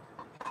that.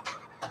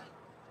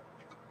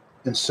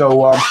 And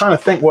so I'm trying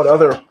to think what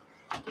other,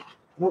 I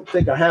don't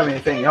think I have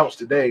anything else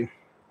today.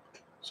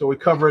 So we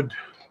covered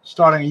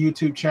starting a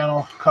YouTube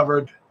channel,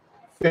 covered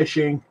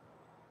fishing.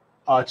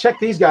 Check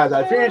these guys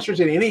out. If you're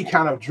interested in any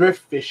kind of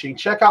drift fishing,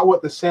 check out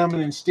what the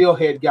salmon and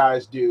steelhead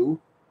guys do.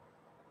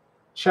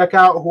 Check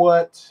out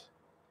what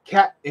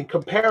and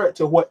compare it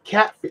to what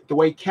the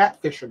way cat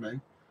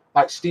fishermen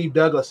like Steve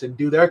Douglas and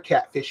do their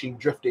catfishing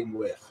drifting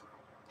with,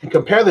 and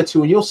compare the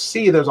two, and you'll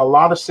see there's a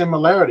lot of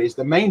similarities.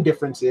 The main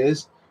difference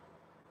is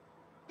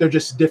they're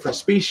just different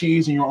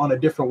species and you're on a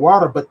different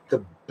water, but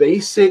the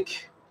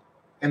basic,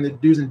 and they're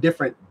using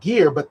different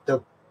gear, but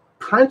the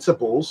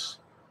principles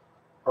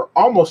are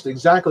almost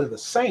exactly the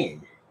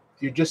same.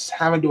 You're just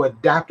having to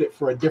adapt it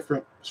for a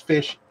different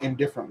fish in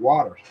different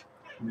waters.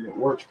 I mean, it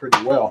works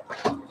pretty well.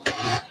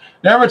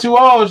 Never too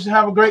old. Just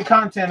have a great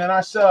content, and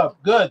I sub.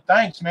 Good,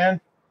 thanks,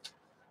 man.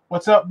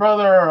 What's up,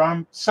 brother?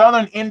 I'm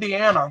Southern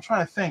Indiana. I'm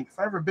trying to think if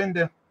I've ever been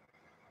to.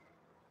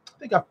 I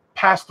think I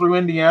passed through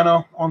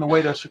Indiana on the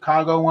way to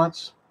Chicago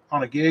once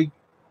on a gig.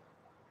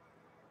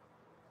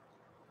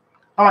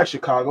 I like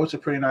Chicago. It's a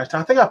pretty nice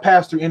town. I think I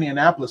passed through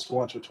Indianapolis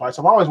once or twice.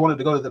 I've always wanted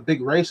to go to the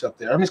big race up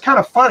there. I mean, it's kind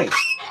of funny.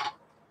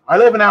 I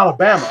live in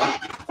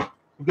Alabama.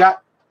 We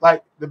got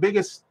like the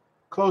biggest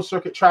closed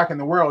circuit track in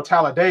the world,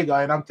 Talladega,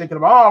 and I'm thinking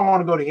about, I want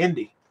to go to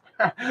Indy.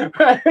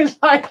 It's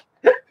like,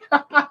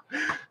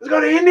 let's go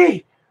to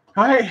Indy.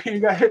 Right?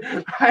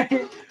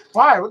 Right?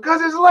 Why?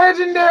 Because it's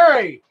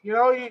legendary. You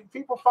know,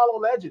 people follow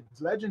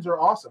legends. Legends are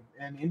awesome.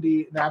 And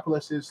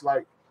Indianapolis is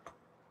like,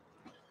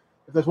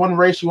 if there's one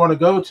race you want to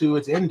go to,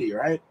 it's Indy,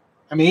 right?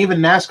 I mean, even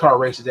NASCAR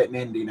races at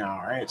Indy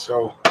now, right?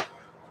 So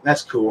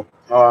that's cool.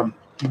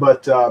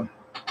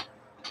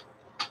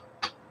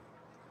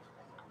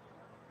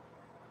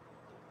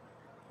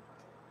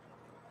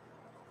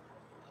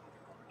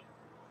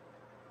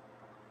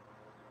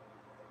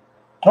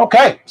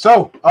 Okay,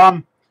 so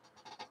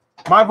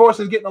my voice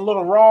is getting a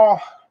little raw,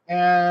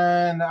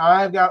 and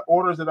I've got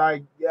orders that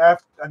I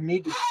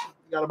need to.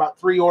 Got about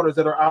 3 orders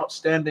that are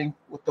outstanding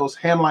with those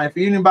handline. If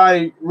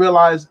anybody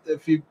realize,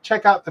 if you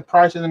check out the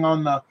pricing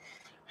on the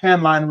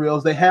handline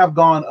reels, they have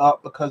gone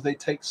up because they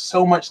take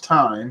so much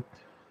time,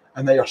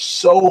 and they are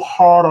so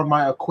hard on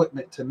my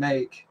equipment to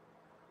make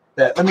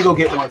that. Let me go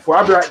get one for.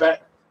 I'll be right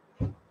back.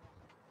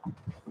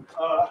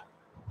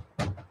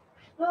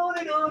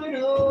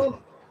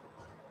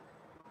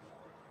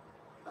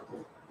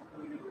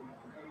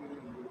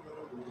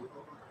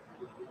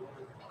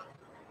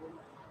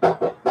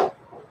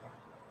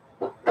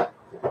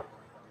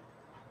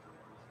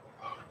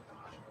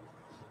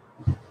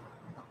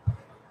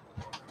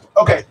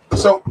 Okay,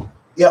 so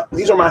yeah,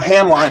 these are my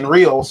handline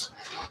reels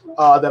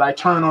that I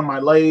turn on my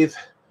lathe.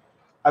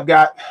 I've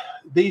got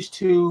these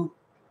 2.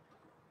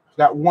 I've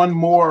got 1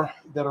 more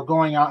that are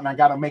going out, and I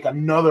got to make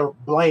another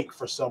blank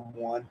for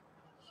someone.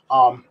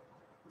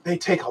 They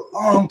take a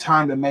long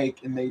time to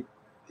make, and they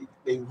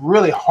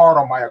really hard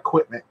on my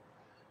equipment.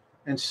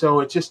 And so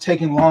it's just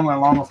taking longer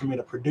and longer for me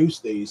to produce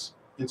these.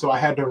 And so I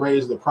had to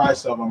raise the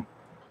price of them.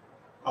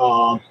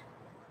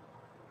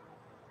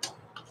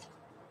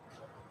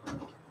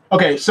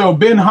 Okay, so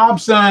Ben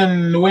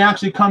Hobson, we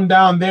actually come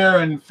down there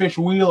and fish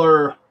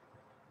Wheeler.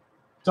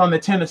 It's on the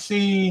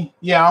Tennessee,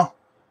 yeah.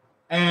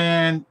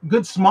 And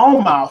good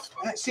smallmouth.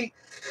 See,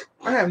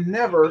 I have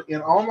never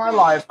in all my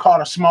life caught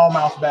a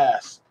smallmouth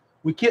bass.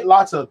 We get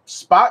lots of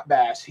spot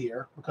bass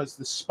here because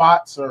the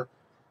spots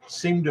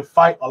seem to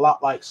fight a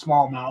lot like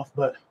smallmouth.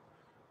 But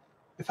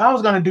if I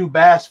was going to do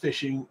bass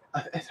fishing,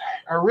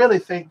 I really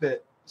think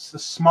that it's the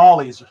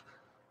smallies.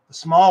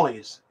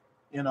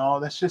 You know,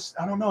 that's just,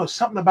 I don't know. It's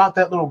something about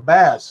that little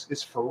bass.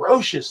 It's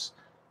ferocious,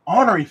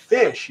 ornery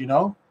fish, you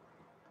know.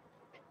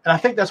 And I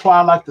think that's why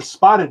I like the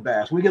spotted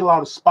bass. We get a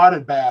lot of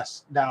spotted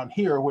bass down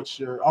here, which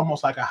are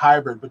almost like a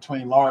hybrid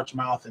between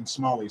largemouth and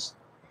smallies.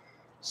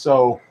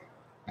 So,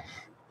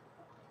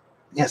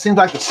 yeah, it seems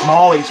like the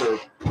smallies are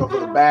of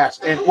the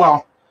bass. And,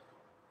 well,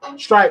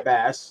 striped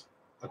bass,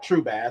 a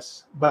true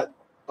bass, but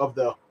of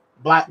the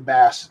black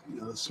bass,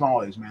 you know, the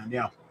smallies, man,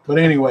 yeah. But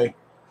anyway,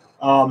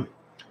 all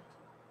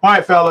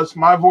right, fellas,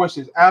 my voice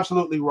is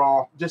absolutely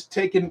raw. Just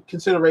take in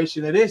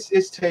consideration that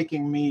it's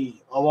taking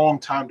me a long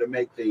time to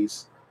make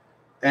these.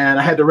 And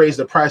I had to raise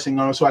the pricing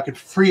on them so I could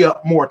free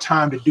up more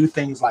time to do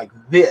things like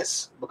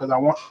this, because I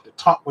want to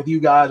talk with you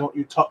guys, I want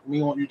you to talk to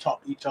me, I want you to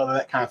talk to each other,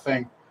 that kind of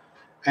thing.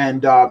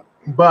 And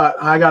but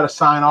I got to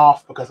sign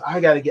off because I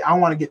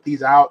want to get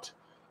these out.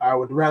 I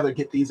would rather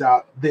get these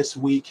out this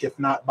week, if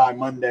not by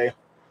Monday.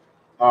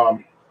 I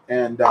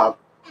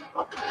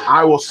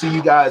will see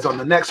you guys on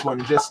the next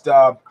one. Just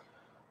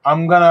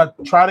I'm gonna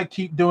try to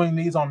keep doing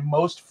these on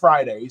most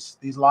Fridays,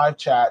 these live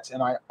chats,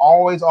 and I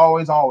always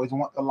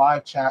want the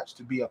live chats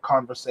to be a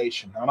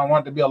conversation. I don't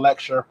want it to be a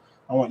lecture.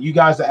 I want you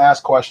guys to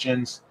ask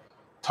questions,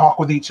 talk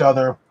with each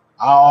other.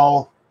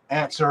 I'll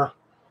answer,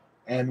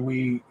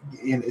 and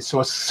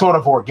so it's sort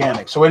of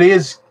organic. So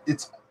it's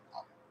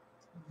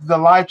the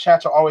live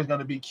chats are always going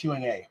to be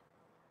Q&A,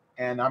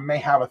 and I may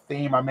have a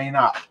theme, I may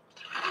not.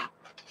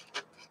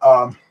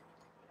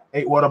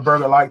 Ate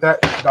Whataburger like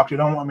that. Doctor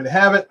don't want me to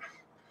have it.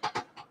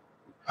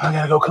 I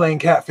gotta go clean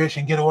catfish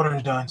and get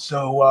orders done.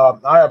 So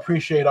I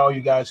appreciate all you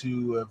guys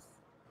who have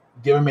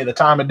given me the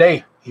time of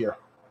day here.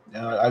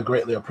 I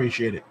greatly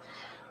appreciate it.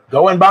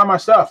 Go and buy my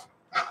stuff.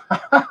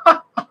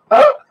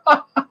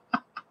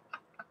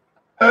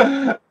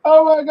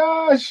 Oh my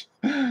gosh.